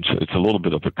coalition. So it's a little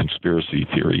bit of a conspiracy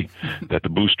theory that the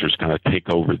boosters kind of take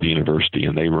over the university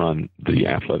and they run the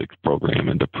athletics program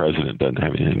and the president doesn't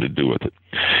have anything to do with it.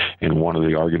 And one of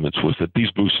the arguments was that these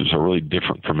boosters are really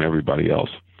different from everybody else.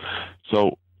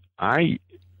 So I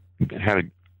had a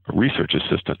research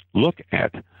assistant look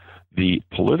at the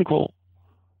political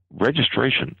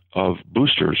registration of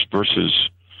boosters versus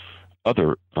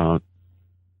other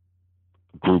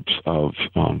groups of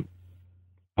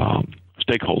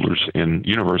stakeholders in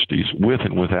universities with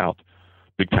and without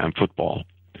big-time football.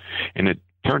 And it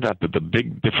turned out that the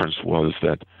big difference was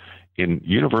that in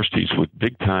universities with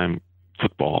big-time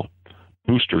football,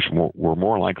 boosters were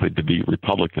more likely to be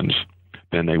Republicans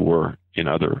than they were in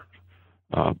other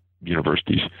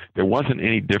universities. There wasn't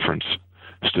any difference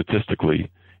statistically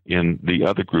in the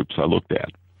other groups I looked at.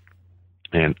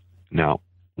 And now,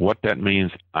 what that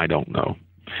means, I don't know.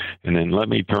 And then let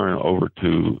me turn over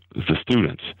to the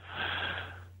students.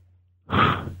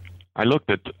 I looked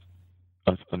at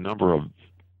a number of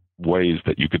ways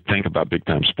that you could think about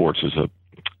big-time sports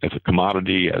as a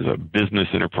commodity, as a business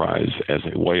enterprise, as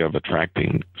a way of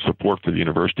attracting support for the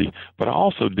university, but I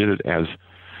also did it as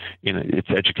in its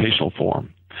educational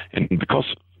form. And because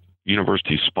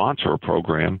universities sponsor a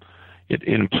program, it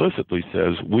implicitly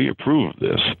says, we approve of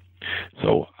this.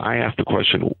 So I asked the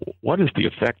question, what is the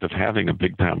effect of having a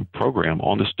big-time program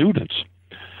on the students?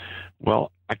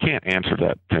 Well, I can't answer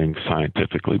that thing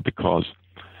scientifically because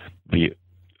the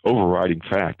overriding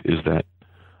fact is that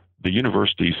the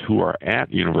universities who are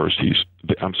at universities,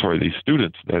 the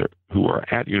students who are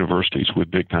at universities with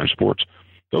big-time sports,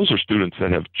 those are students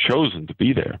that have chosen to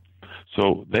be there.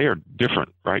 So they are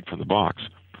different right from the box.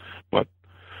 But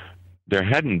there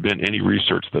hadn't been any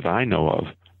research that I know of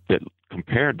that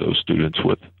compared those students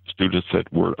with students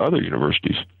that were at other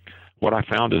universities. What I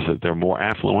found is that they're more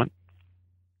affluent,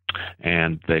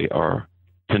 and they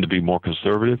tend to be more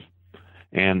conservative,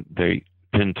 and they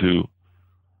tend to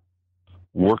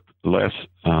work less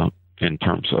in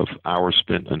terms of hours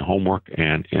spent in homework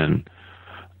and in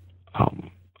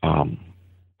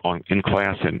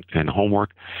class and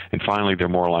homework. And finally, they're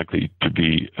more likely to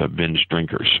be binge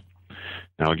drinkers.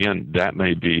 Now, again, that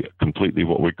may be completely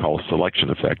what we call selection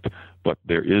effect, but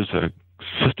there is a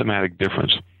systematic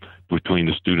difference between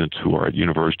the students who are at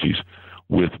universities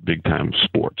with big-time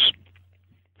sports.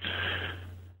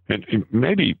 And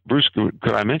maybe, Bruce,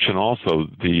 could I mention also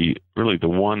the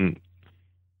one,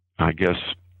 I guess,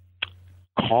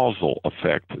 causal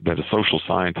effect that a social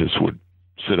scientist would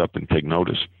sit up and take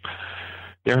notice?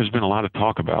 There has been a lot of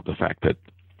talk about the fact that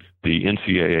the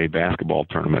NCAA basketball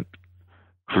tournament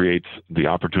creates the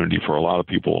opportunity for a lot of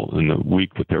people in the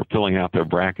week that they're filling out their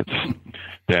brackets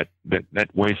that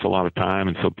wastes a lot of time,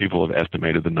 and so people have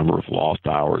estimated the number of lost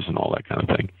hours and all that kind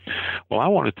of thing. Well, I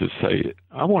wanted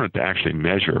to actually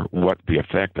measure what the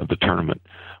effect of the tournament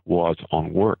was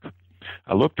on work.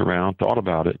 I looked around, thought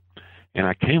about it, and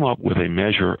I came up with a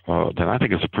measure that I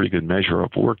think is a pretty good measure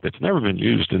of work that's never been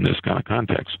used in this kind of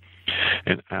context.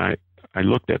 And I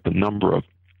looked at the number of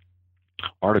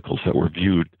articles that were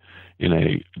viewed in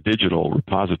a digital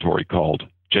repository called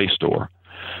JSTOR.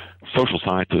 Social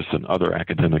scientists and other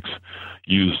academics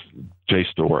use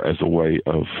JSTOR as a way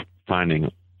of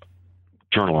finding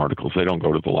journal articles. They don't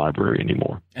go to the library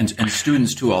anymore. And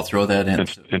students, too, I'll throw that in.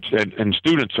 And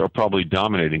students are probably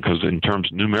dominating because in terms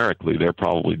numerically, they're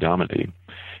probably dominating.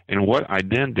 And what I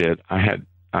then did, I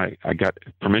got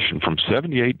permission from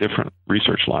 78 different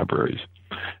research libraries.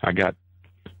 I got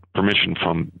permission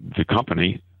from the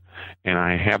company, and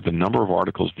I have the number of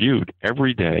articles viewed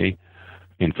every day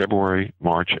in February,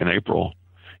 March, and April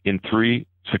in 3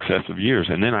 successive years.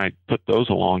 And then I put those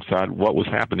alongside what was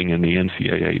happening in the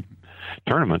NCAA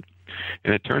tournament.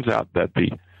 And it turns out that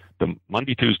the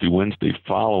Monday, Tuesday, Wednesday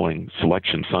following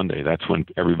Selection Sunday, that's when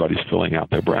everybody's filling out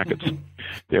their brackets,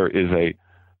 there is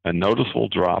a noticeable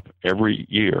drop every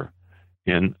year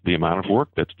in the amount of work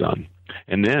that's done.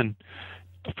 And then,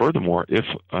 furthermore, if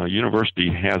a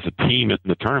university has a team in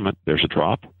the tournament, there's a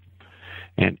drop.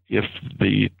 And if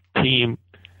the team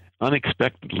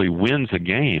unexpectedly wins a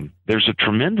game, there's a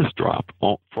tremendous drop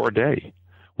for a day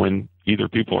when either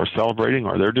people are celebrating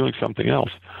or they're doing something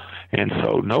else. And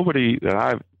so nobody that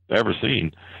I've ever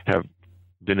seen have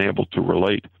been able to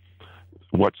relate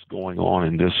what's going on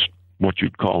in this, what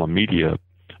you'd call a media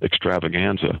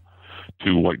extravaganza,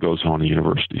 to what goes on in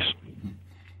universities.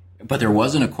 But there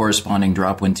wasn't a corresponding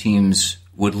drop when teams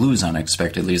would lose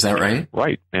unexpectedly. Is that right?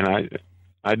 Right. And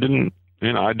I didn't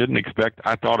expect.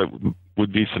 I thought it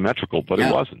would be symmetrical, but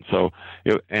it wasn't. So,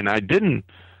 and I didn't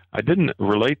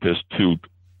relate this to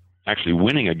actually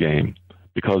winning a game,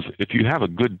 because if you have a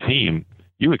good team,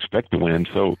 you expect to win.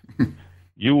 So,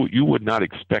 you would not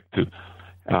expect to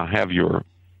have your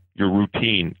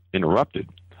routine interrupted.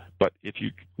 But if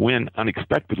you win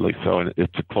unexpectedly, so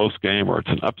it's a close game or it's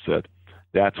an upset,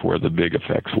 that's where the big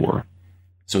effects were.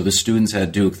 So the students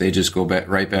at Duke, they just go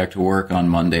right back to work on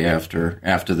Monday after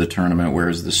the tournament,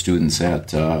 whereas the students at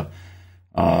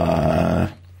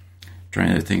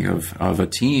trying to think of a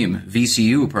team,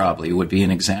 VCU probably would be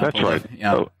an example. That's right.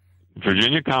 So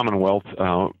Virginia Commonwealth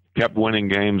kept winning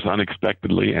games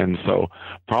unexpectedly, and so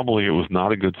probably it was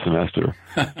not a good semester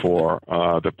for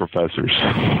the professors.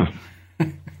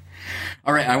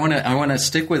 All right, I want to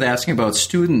stick with asking about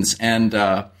students, and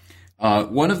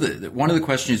one of the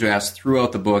questions you ask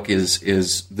throughout the book is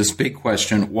this big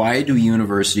question: why do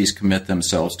universities commit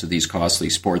themselves to these costly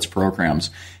sports programs?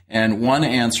 And one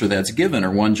answer that's given,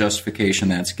 or one justification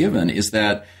that's given, is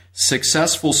that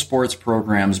successful sports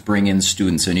programs bring in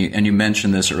students, and you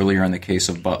mentioned this earlier in the case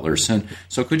of Butler.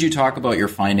 So could you talk about your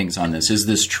findings on this? Is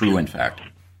this true, in fact?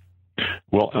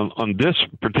 Well, on this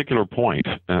particular point,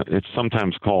 it's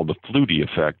sometimes called the Flutie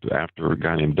effect, after a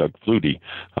guy named Doug Flutie,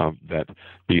 that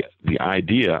the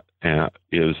idea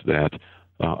is that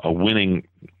a winning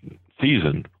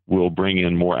season will bring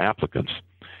in more applicants.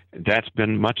 That's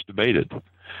been much debated.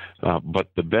 But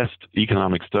the best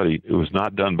economic study, it was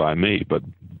not done by me, but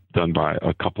done by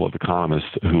a couple of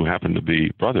economists who happen to be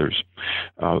brothers,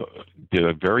 did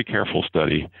a very careful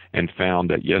study and found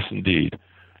that, yes, indeed,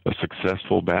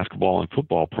 successful basketball and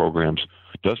football programs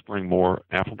does bring more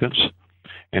applicants.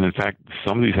 And in fact,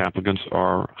 some of these applicants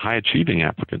are high-achieving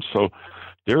applicants. So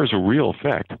there is a real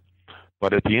effect.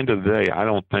 But at the end of the day, I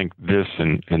don't think this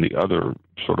and the other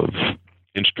sort of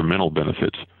instrumental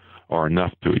benefits are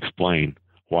enough to explain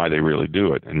why they really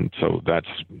do it. And so that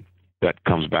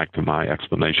comes back to my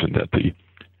explanation that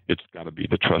it's got to be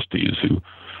the trustees who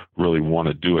really want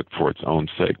to do it for its own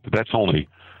sake. But that's only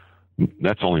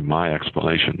my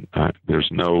explanation. There's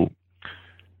no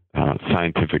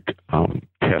scientific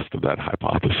test of that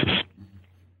hypothesis.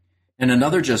 And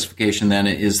another justification then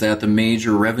is that the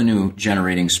major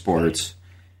revenue-generating sports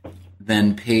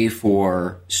then pay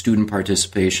for student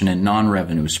participation in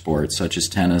non-revenue sports such as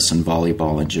tennis and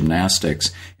volleyball and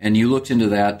gymnastics. And you looked into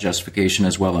that justification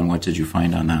as well, and what did you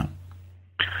find on that?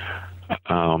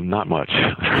 Not much.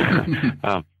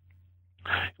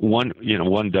 One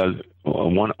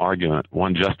argument,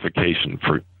 one justification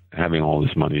for having all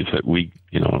this money is that we,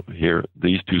 here,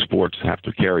 these two sports have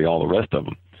to carry all the rest of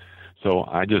them. So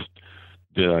I just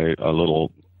did a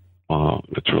little,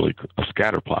 it's really a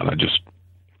scatter plot. I just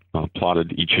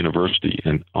plotted each university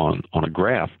on a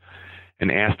graph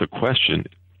and asked the question: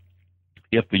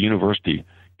 if the university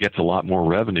gets a lot more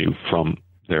revenue from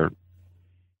their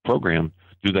program,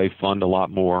 do they fund a lot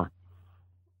more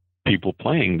people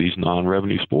playing these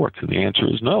non-revenue sports? And the answer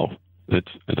is no.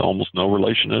 It's almost no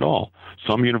relation at all.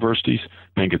 Some universities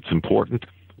think it's important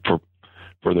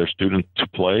for their students to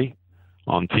play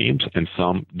on teams, and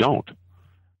some don't.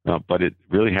 But it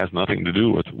really has nothing to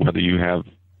do with whether you have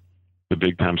the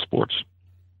big-time sports.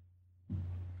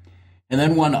 And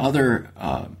then one other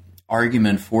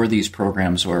argument for these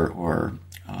programs or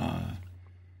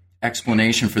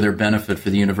explanation for their benefit for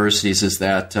the universities is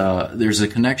that there's a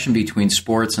connection between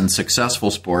sports and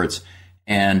successful sports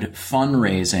and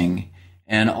fundraising,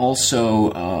 and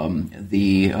also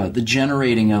the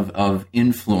generating of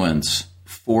influence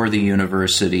for the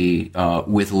university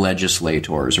with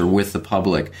legislators or with the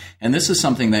public. And this is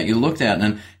something that you looked at.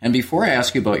 And before I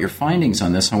ask you about your findings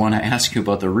on this, I want to ask you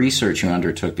about the research you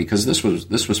undertook, because this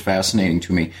was fascinating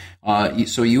to me.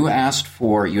 So you asked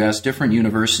different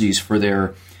universities for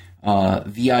their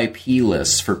VIP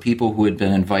lists for people who had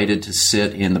been invited to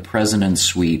sit in the president's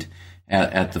suite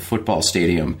at the football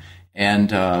stadium. And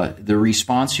the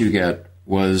response you get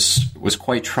was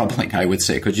quite troubling, I would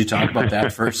say. Could you talk about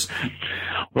that first?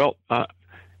 Well,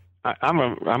 I'm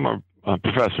a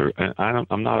professor, and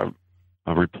I'm not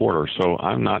a reporter, so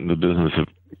I'm not in the business of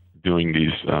doing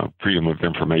these freedom of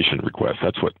information requests.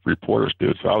 That's what reporters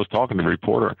do. So I was talking to a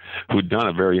reporter who'd done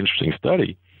a very interesting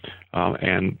study,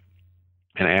 and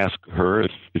asked her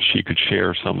if she could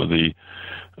share some of the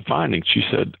findings. She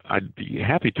said, "I'd be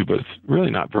happy to, but it's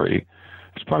really not very.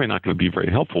 It's probably not going to be very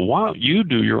helpful. Why don't you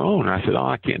do your own?" And I said, "Oh,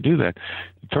 I can't do that."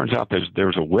 It turns out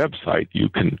there's a website you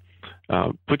can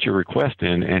put your request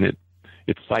in, and it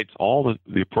cites all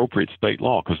the appropriate state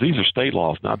law, because these are state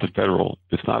laws, not the federal.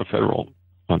 It's not a federal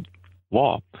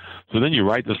law. So then you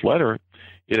write this letter.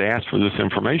 It asks for this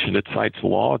information. It cites the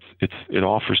law. It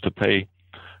offers to pay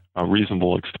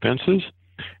reasonable expenses,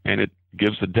 and it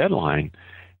gives a deadline.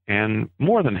 And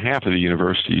more than half of the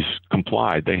universities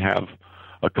complied. They have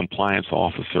a compliance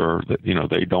officer that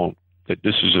that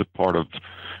this is a part of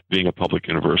being a public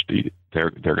university.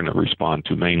 They're going to respond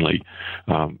to mainly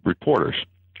reporters.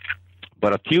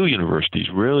 But a few universities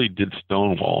really did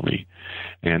stonewall me,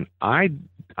 and I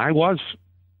was,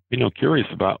 curious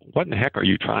about what in the heck are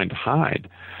you trying to hide,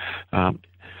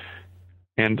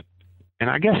 and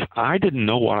I guess I didn't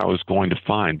know what I was going to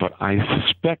find, but I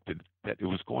suspected that it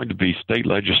was going to be state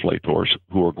legislators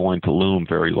who are going to loom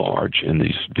very large in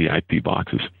these VIP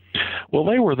boxes. Well,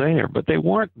 they were there, but they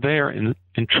weren't there in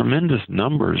tremendous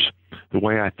numbers the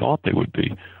way I thought they would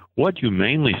be. What you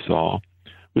mainly saw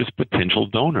was potential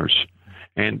donors.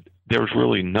 And there was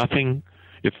really nothing.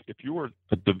 If you were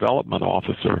a development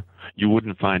officer, you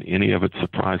wouldn't find any of it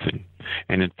surprising.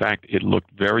 And in fact, it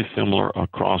looked very similar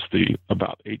across the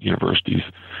about 8 universities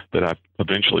that I've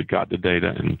eventually got the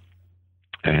data and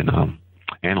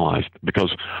analyzed.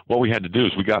 Because what we had to do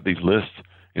is we got these lists,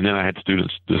 and then I had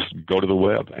students just go to the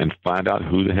web and find out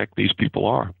who the heck these people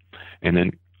are. And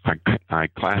then I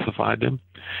classified them,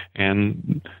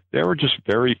 and they were just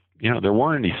very, there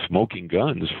weren't any smoking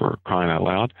guns, for crying out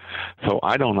loud. So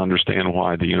I don't understand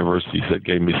why the universities that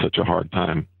gave me such a hard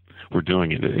time were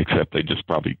doing it, except they just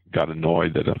probably got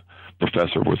annoyed that a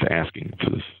professor was asking for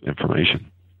this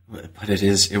information. But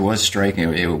it was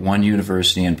striking. One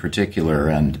university in particular,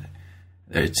 and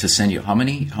to send you, how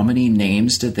many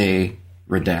names did they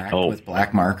redact with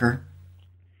black marker?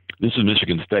 This is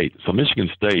Michigan State. So Michigan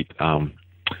State,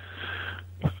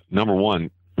 number one,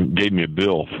 gave me a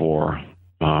bill for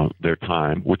their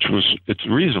time, it's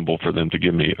reasonable for them to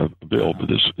give me a bill, but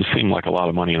it seemed like a lot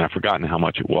of money, and I've forgotten how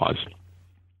much it was.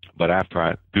 But after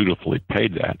I dutifully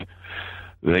paid that,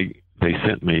 they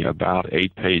sent me about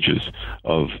 8 pages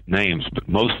of names, but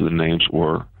most of the names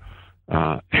were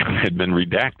had been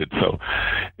redacted, so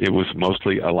it was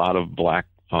mostly a lot of black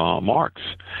marks.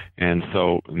 And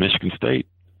so Michigan State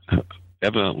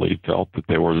evidently felt that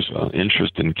there was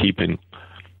interest in keeping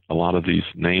a lot of these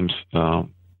names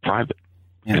private.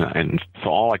 Yeah. And so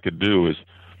all I could do is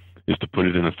to put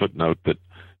it in a footnote that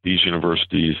these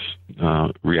universities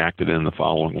reacted in the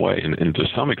following way. And to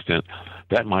some extent,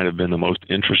 that might have been the most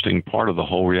interesting part of the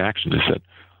whole reaction, is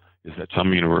that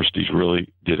some universities really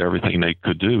did everything they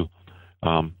could do,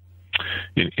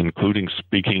 including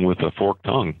speaking with a forked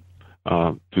tongue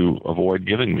to avoid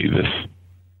giving me this.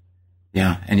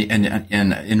 Yeah, and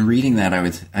in reading that,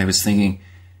 I was thinking,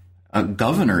 a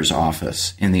governor's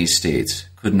office in these states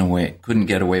couldn't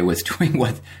get away with doing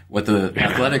what the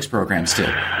athletics programs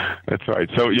did. That's right.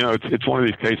 So it's one of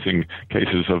these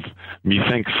cases of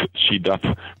methinks she doth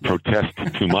protest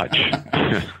too much.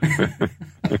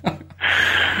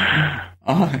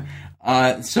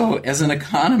 So as an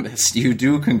economist, you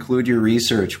do conclude your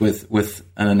research with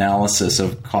an analysis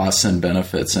of costs and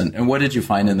benefits, and what did you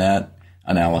find in that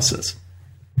analysis?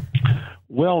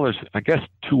 Well, there's, I guess,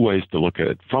 2 ways to look at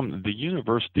it. From the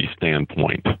university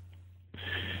standpoint,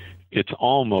 it's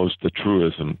almost a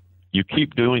truism. You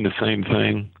keep doing the same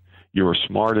thing, you're a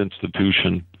smart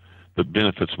institution, the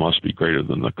benefits must be greater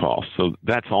than the cost. So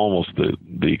that's almost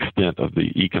the extent of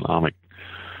the economic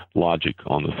logic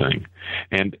on the thing.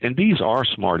 And these are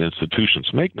smart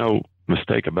institutions. Make no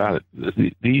mistake about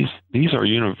it. These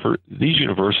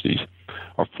universities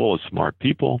are full of smart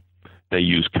people. They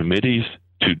use committees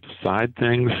to decide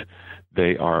things.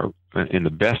 They are, in the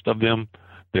best of them,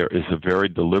 there is a very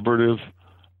deliberative,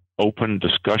 open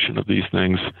discussion of these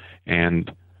things,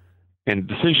 and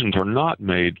decisions are not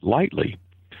made lightly.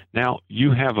 Now,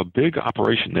 you have a big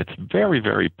operation that's very,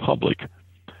 very public,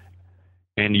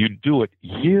 and you do it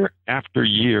year after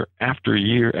year after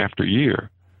year after year.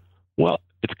 Well,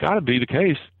 it's got to be the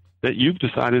case that you've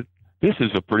decided this is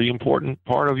a pretty important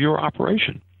part of your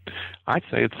operation. I'd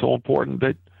say it's so important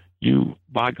that you,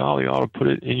 by golly, ought to put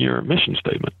it in your mission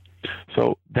statement.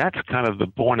 So that's kind of the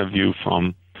point of view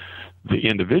from the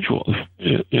individual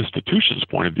institution's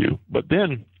point of view. But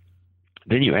then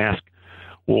you ask,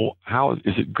 well, how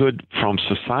is it good from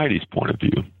society's point of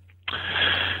view?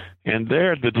 And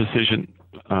there, the decision,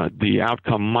 the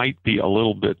outcome might be a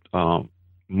little bit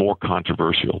more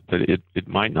controversial, that it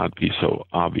might not be so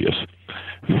obvious.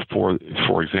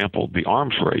 For example, the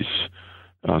arms race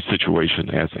situation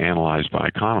as analyzed by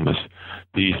economists,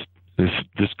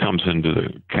 this comes into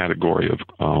the category of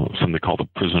something called the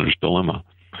prisoner's dilemma,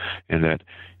 and that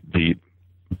the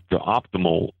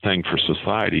optimal thing for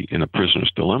society in a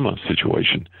prisoner's dilemma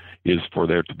situation is for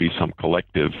there to be some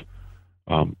collective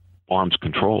arms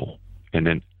control, and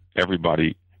then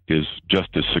everybody is just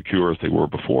as secure as they were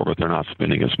before, but they're not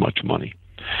spending as much money.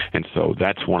 And so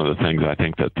that's one of the things I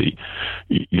think that the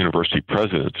university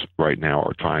presidents right now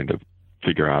are trying to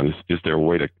figure out is there a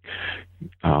way to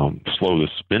slow the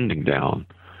spending down,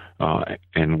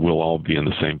 and we'll all be in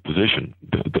the same position.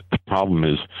 The problem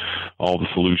is all the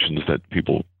solutions that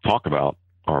people talk about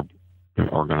are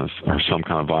some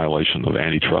kind of violation of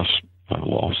antitrust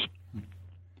laws.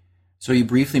 So you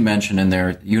briefly mentioned in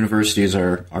there, universities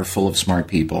are full of smart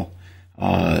people.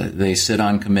 They sit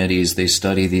on committees, they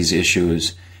study these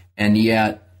issues, and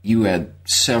yet you had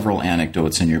several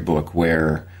anecdotes in your book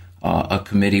where a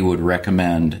committee would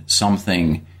recommend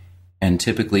something, and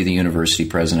typically the university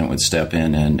president would step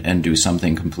in and do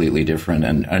something completely different,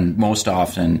 and most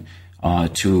often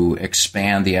to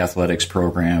expand the athletics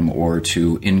program or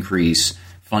to increase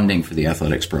funding for the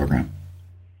athletics program.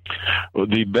 Well,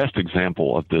 the best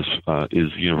example of this is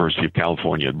University of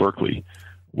California at Berkeley,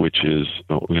 which is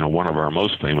one of our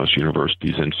most famous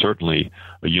universities, and certainly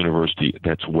a university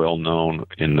that's well known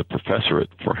in the professorate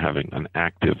for having an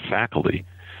active faculty.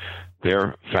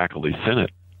 Their faculty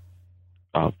senate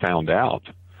found out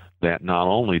that not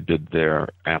only did their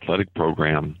athletic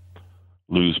program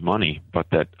lose money, but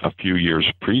that a few years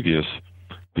previous,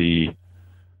 the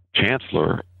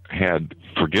chancellor had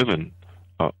forgiven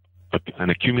an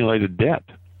accumulated debt.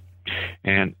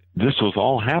 And this was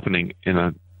all happening in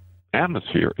an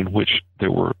atmosphere in which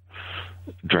there were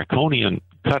draconian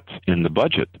cuts in the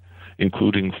budget,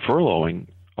 including furloughing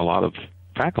a lot of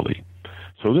faculty.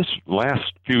 So this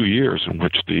last few years in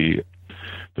which the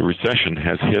recession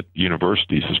has hit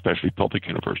universities, especially public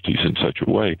universities, in such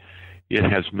a way, it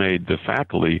has made the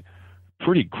faculty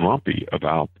pretty grumpy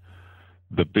about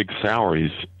the big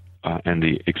salaries and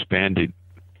the expanded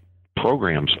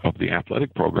programs of the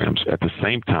athletic programs at the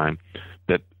same time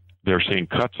that they're seeing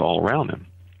cuts all around them.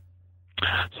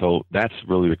 So that's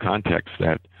really the context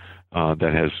that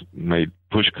has made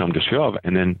push come to shove,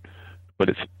 but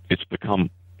it's become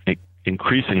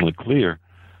increasingly clear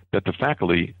that the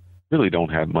faculty really don't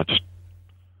have much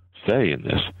say in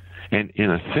this, and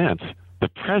in a sense, the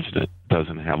president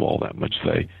doesn't have all that much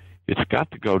say. It's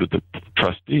got to go to the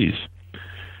trustees.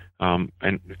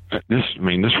 And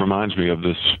this reminds me of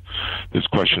this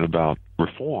question about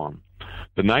reform.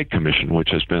 The Knight Commission, which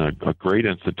has been a great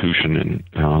institution in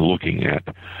looking at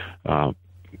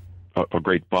a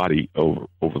great body over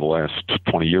the last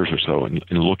 20 years or so, in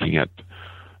looking at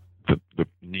the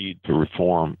need to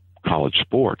reform college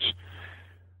sports,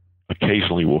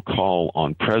 occasionally will call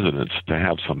on presidents to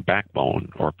have some backbone,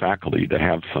 or faculty to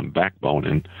have some backbone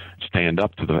and stand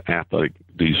up to the athletic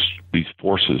these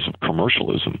forces of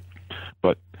commercialism.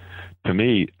 But to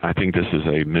me, I think this is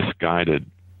a misguided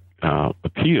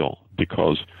appeal,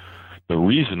 because the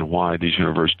reason why these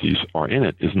universities are in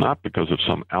it is not because of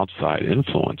some outside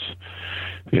influence.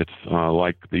 It's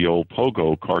like the old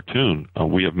Pogo cartoon,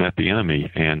 we have met the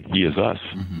enemy and he is us.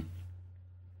 Mm-hmm.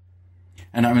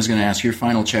 And I was going to ask, your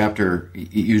final chapter,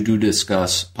 you do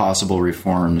discuss possible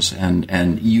reforms,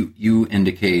 and you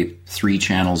indicate 3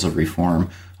 channels of reform.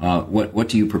 What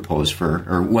do you propose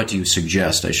or what do you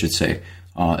suggest, I should say,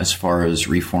 as far as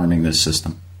reforming this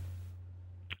system?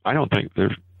 I don't think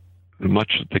there's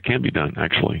much that can be done,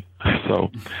 actually.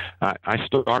 So I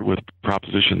start with the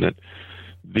proposition that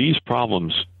these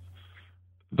problems,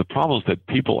 the problems that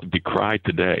people decry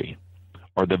today,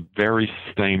 are the very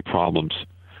same problems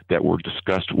that were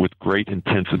discussed with great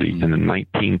intensity in the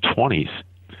 1920s.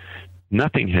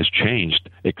 Nothing has changed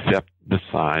except the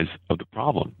size of the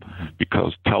problem,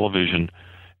 because television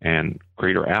and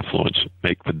greater affluence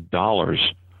make the dollars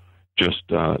just,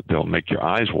 they'll make your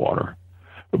eyes water.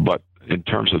 But in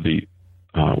terms of the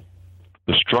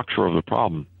structure of the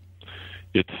problem,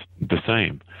 it's the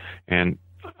same. And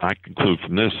I conclude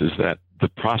from this is that the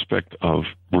prospect of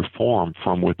reform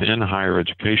from within higher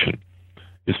education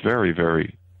is very,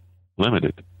 very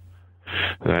limited.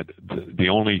 That the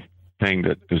only thing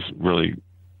that is really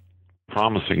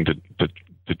promising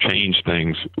to change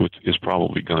things is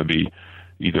probably going to be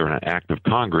either an act of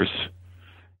Congress,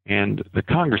 And the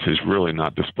Congress is really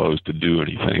not disposed to do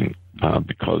anything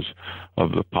because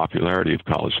of the popularity of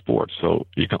college sports. So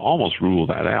you can almost rule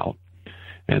that out.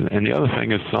 And the other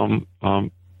thing is some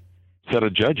set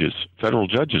of judges, federal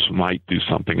judges, might do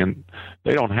something, and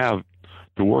they don't have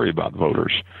to worry about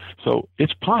voters. So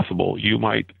it's possible you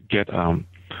might get a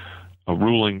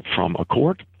ruling from a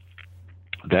court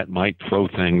that might throw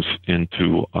things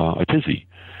into a tizzy.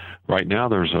 Right now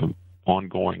there's an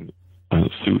ongoing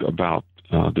suit about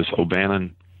this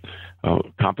O'Bannon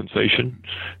compensation.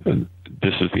 And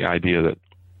this is the idea that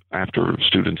after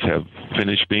students have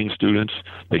finished being students,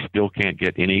 they still can't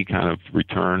get any kind of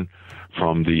return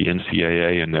from the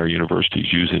NCAA and their universities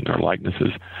using their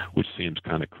likenesses, which seems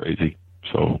kind of crazy.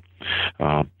 So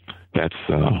that's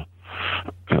the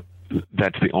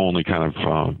only kind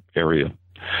of area.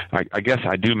 I guess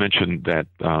I do mention that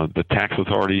the tax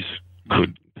authorities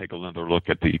could take another look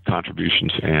at the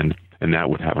contributions, and that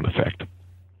would have an effect.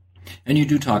 And you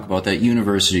do talk about that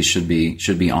universities should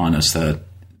be honest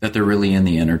that they're really in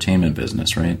the entertainment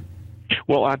business, right?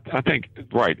 Well, I think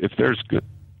right. If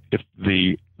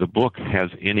the book has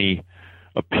any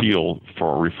appeal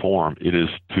for reform, it is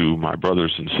to my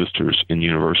brothers and sisters in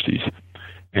universities,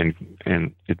 and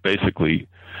it basically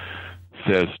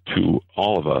says to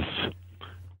all of us,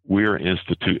 we're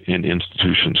in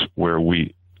institutions where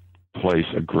we place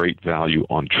a great value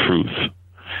on truth.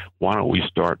 Why don't we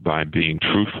start by being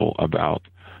truthful about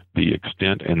the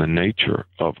extent and the nature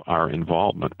of our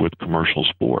involvement with commercial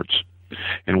sports?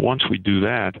 And once we do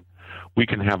that, we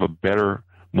can have a better,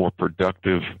 more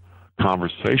productive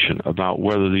conversation about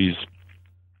whether these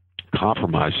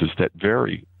compromises that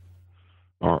vary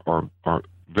are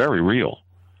very real,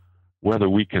 whether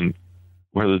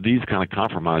these kind of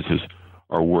compromises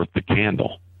are worth the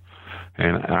candle.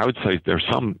 And I would say there's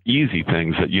some easy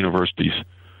things that universities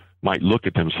might look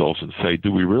at themselves and say,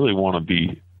 do we really want to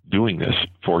be doing this?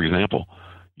 For example,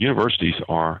 universities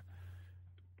are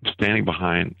standing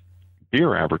behind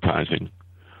beer advertising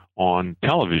on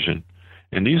television,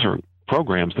 and these are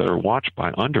programs that are watched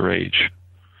by underage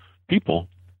people,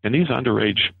 and these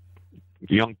underage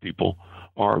young people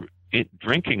are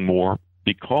drinking more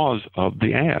because of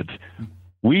the ads.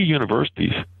 We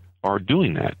universities are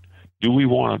doing that. Do we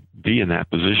want to be in that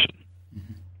position?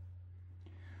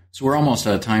 So we're almost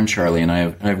out of time, Charlie, and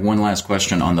I have one last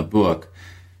question on the book.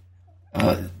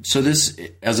 So this,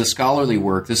 as a scholarly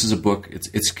work, this is a book,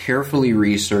 it's carefully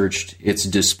researched, it's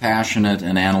dispassionate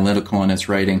and analytical in its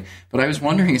writing, but I was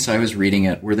wondering as I was reading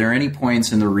it, were there any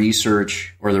points in the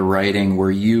research or the writing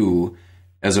where you,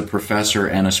 as a professor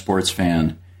and a sports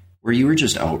fan, where you were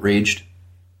just outraged?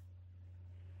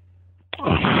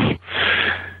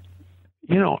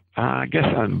 I guess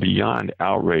I'm beyond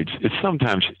outrage.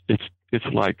 Sometimes it's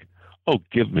like, oh,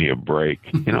 give me a break.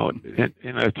 And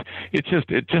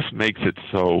it just makes it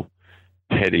so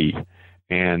petty.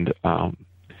 And I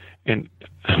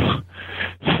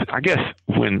guess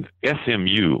when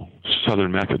SMU,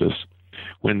 Southern Methodist,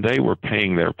 when they were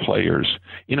paying their players,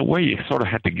 in a way you sort of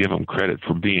had to give them credit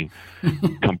for being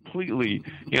completely,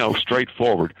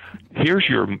 straightforward. Here's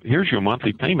your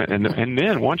monthly payment, and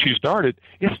then once you start it,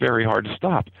 it's very hard to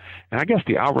stop. And I guess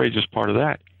the outrageous part of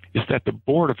that is that the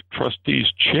Board of Trustees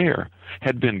chair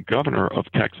had been governor of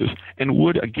Texas and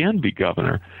would again be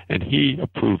governor, and he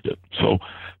approved it. So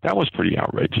that was pretty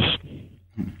outrageous.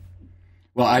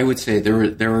 Well, I would say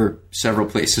there were several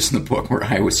places in the book where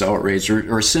I was outraged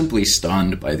or simply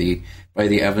stunned by the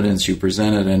evidence you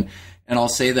presented, and I'll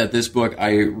say that this book,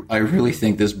 I really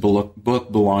think this book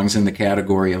belongs in the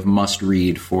category of must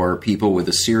read for people with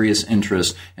a serious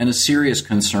interest and a serious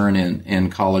concern in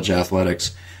college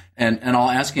athletics. And I'll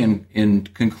ask you in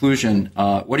conclusion,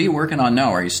 what are you working on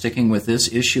now? Are you sticking with this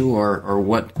issue, or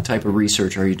what type of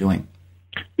research are you doing?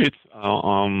 It's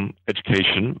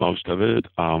education, most of it,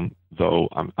 though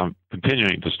I'm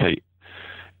continuing to stay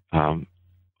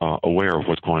aware of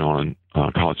what's going on in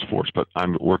college sports. But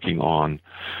I'm working on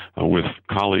with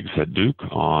colleagues at Duke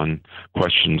on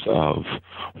questions of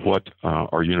what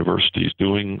are universities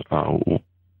doing, why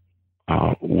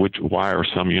are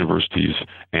some universities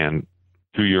and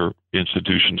two-year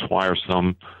institutions, why are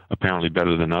some apparently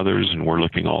better than others, and we're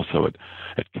looking also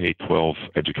at K-12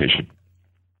 education.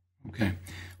 Okay.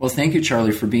 Well, thank you,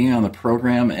 Charlie, for being on the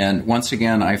program. And once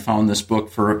again, I found this book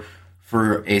for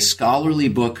a scholarly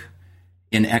book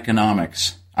in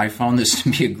economics. I found this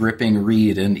to be a gripping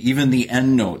read, and even the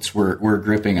endnotes were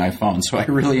gripping, I found. So I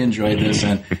really enjoyed this,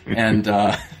 and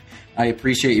I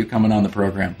appreciate you coming on the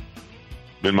program.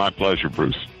 Been my pleasure,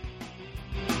 Bruce.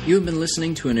 You have been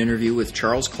listening to an interview with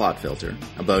Charles Clotfelter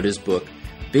about his book,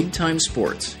 Big Time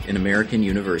Sports in American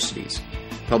Universities,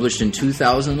 published in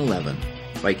 2011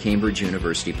 by Cambridge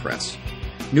University Press.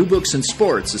 New Books in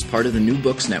Sports is part of the New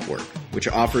Books Network, which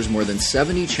offers more than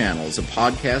 70 channels of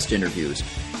podcast interviews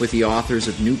with the authors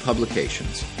of new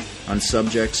publications on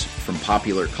subjects from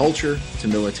popular culture to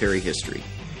military history.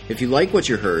 If you like what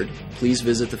you heard, please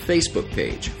visit the Facebook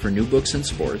page for New Books in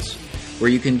Sports, where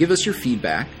you can give us your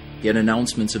feedback, get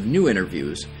announcements of new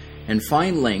interviews, and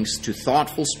find links to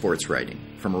thoughtful sports writing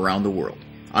from around the world.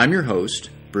 I'm your host,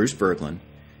 Bruce Berglund.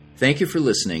 Thank you for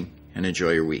listening, and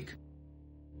enjoy your week.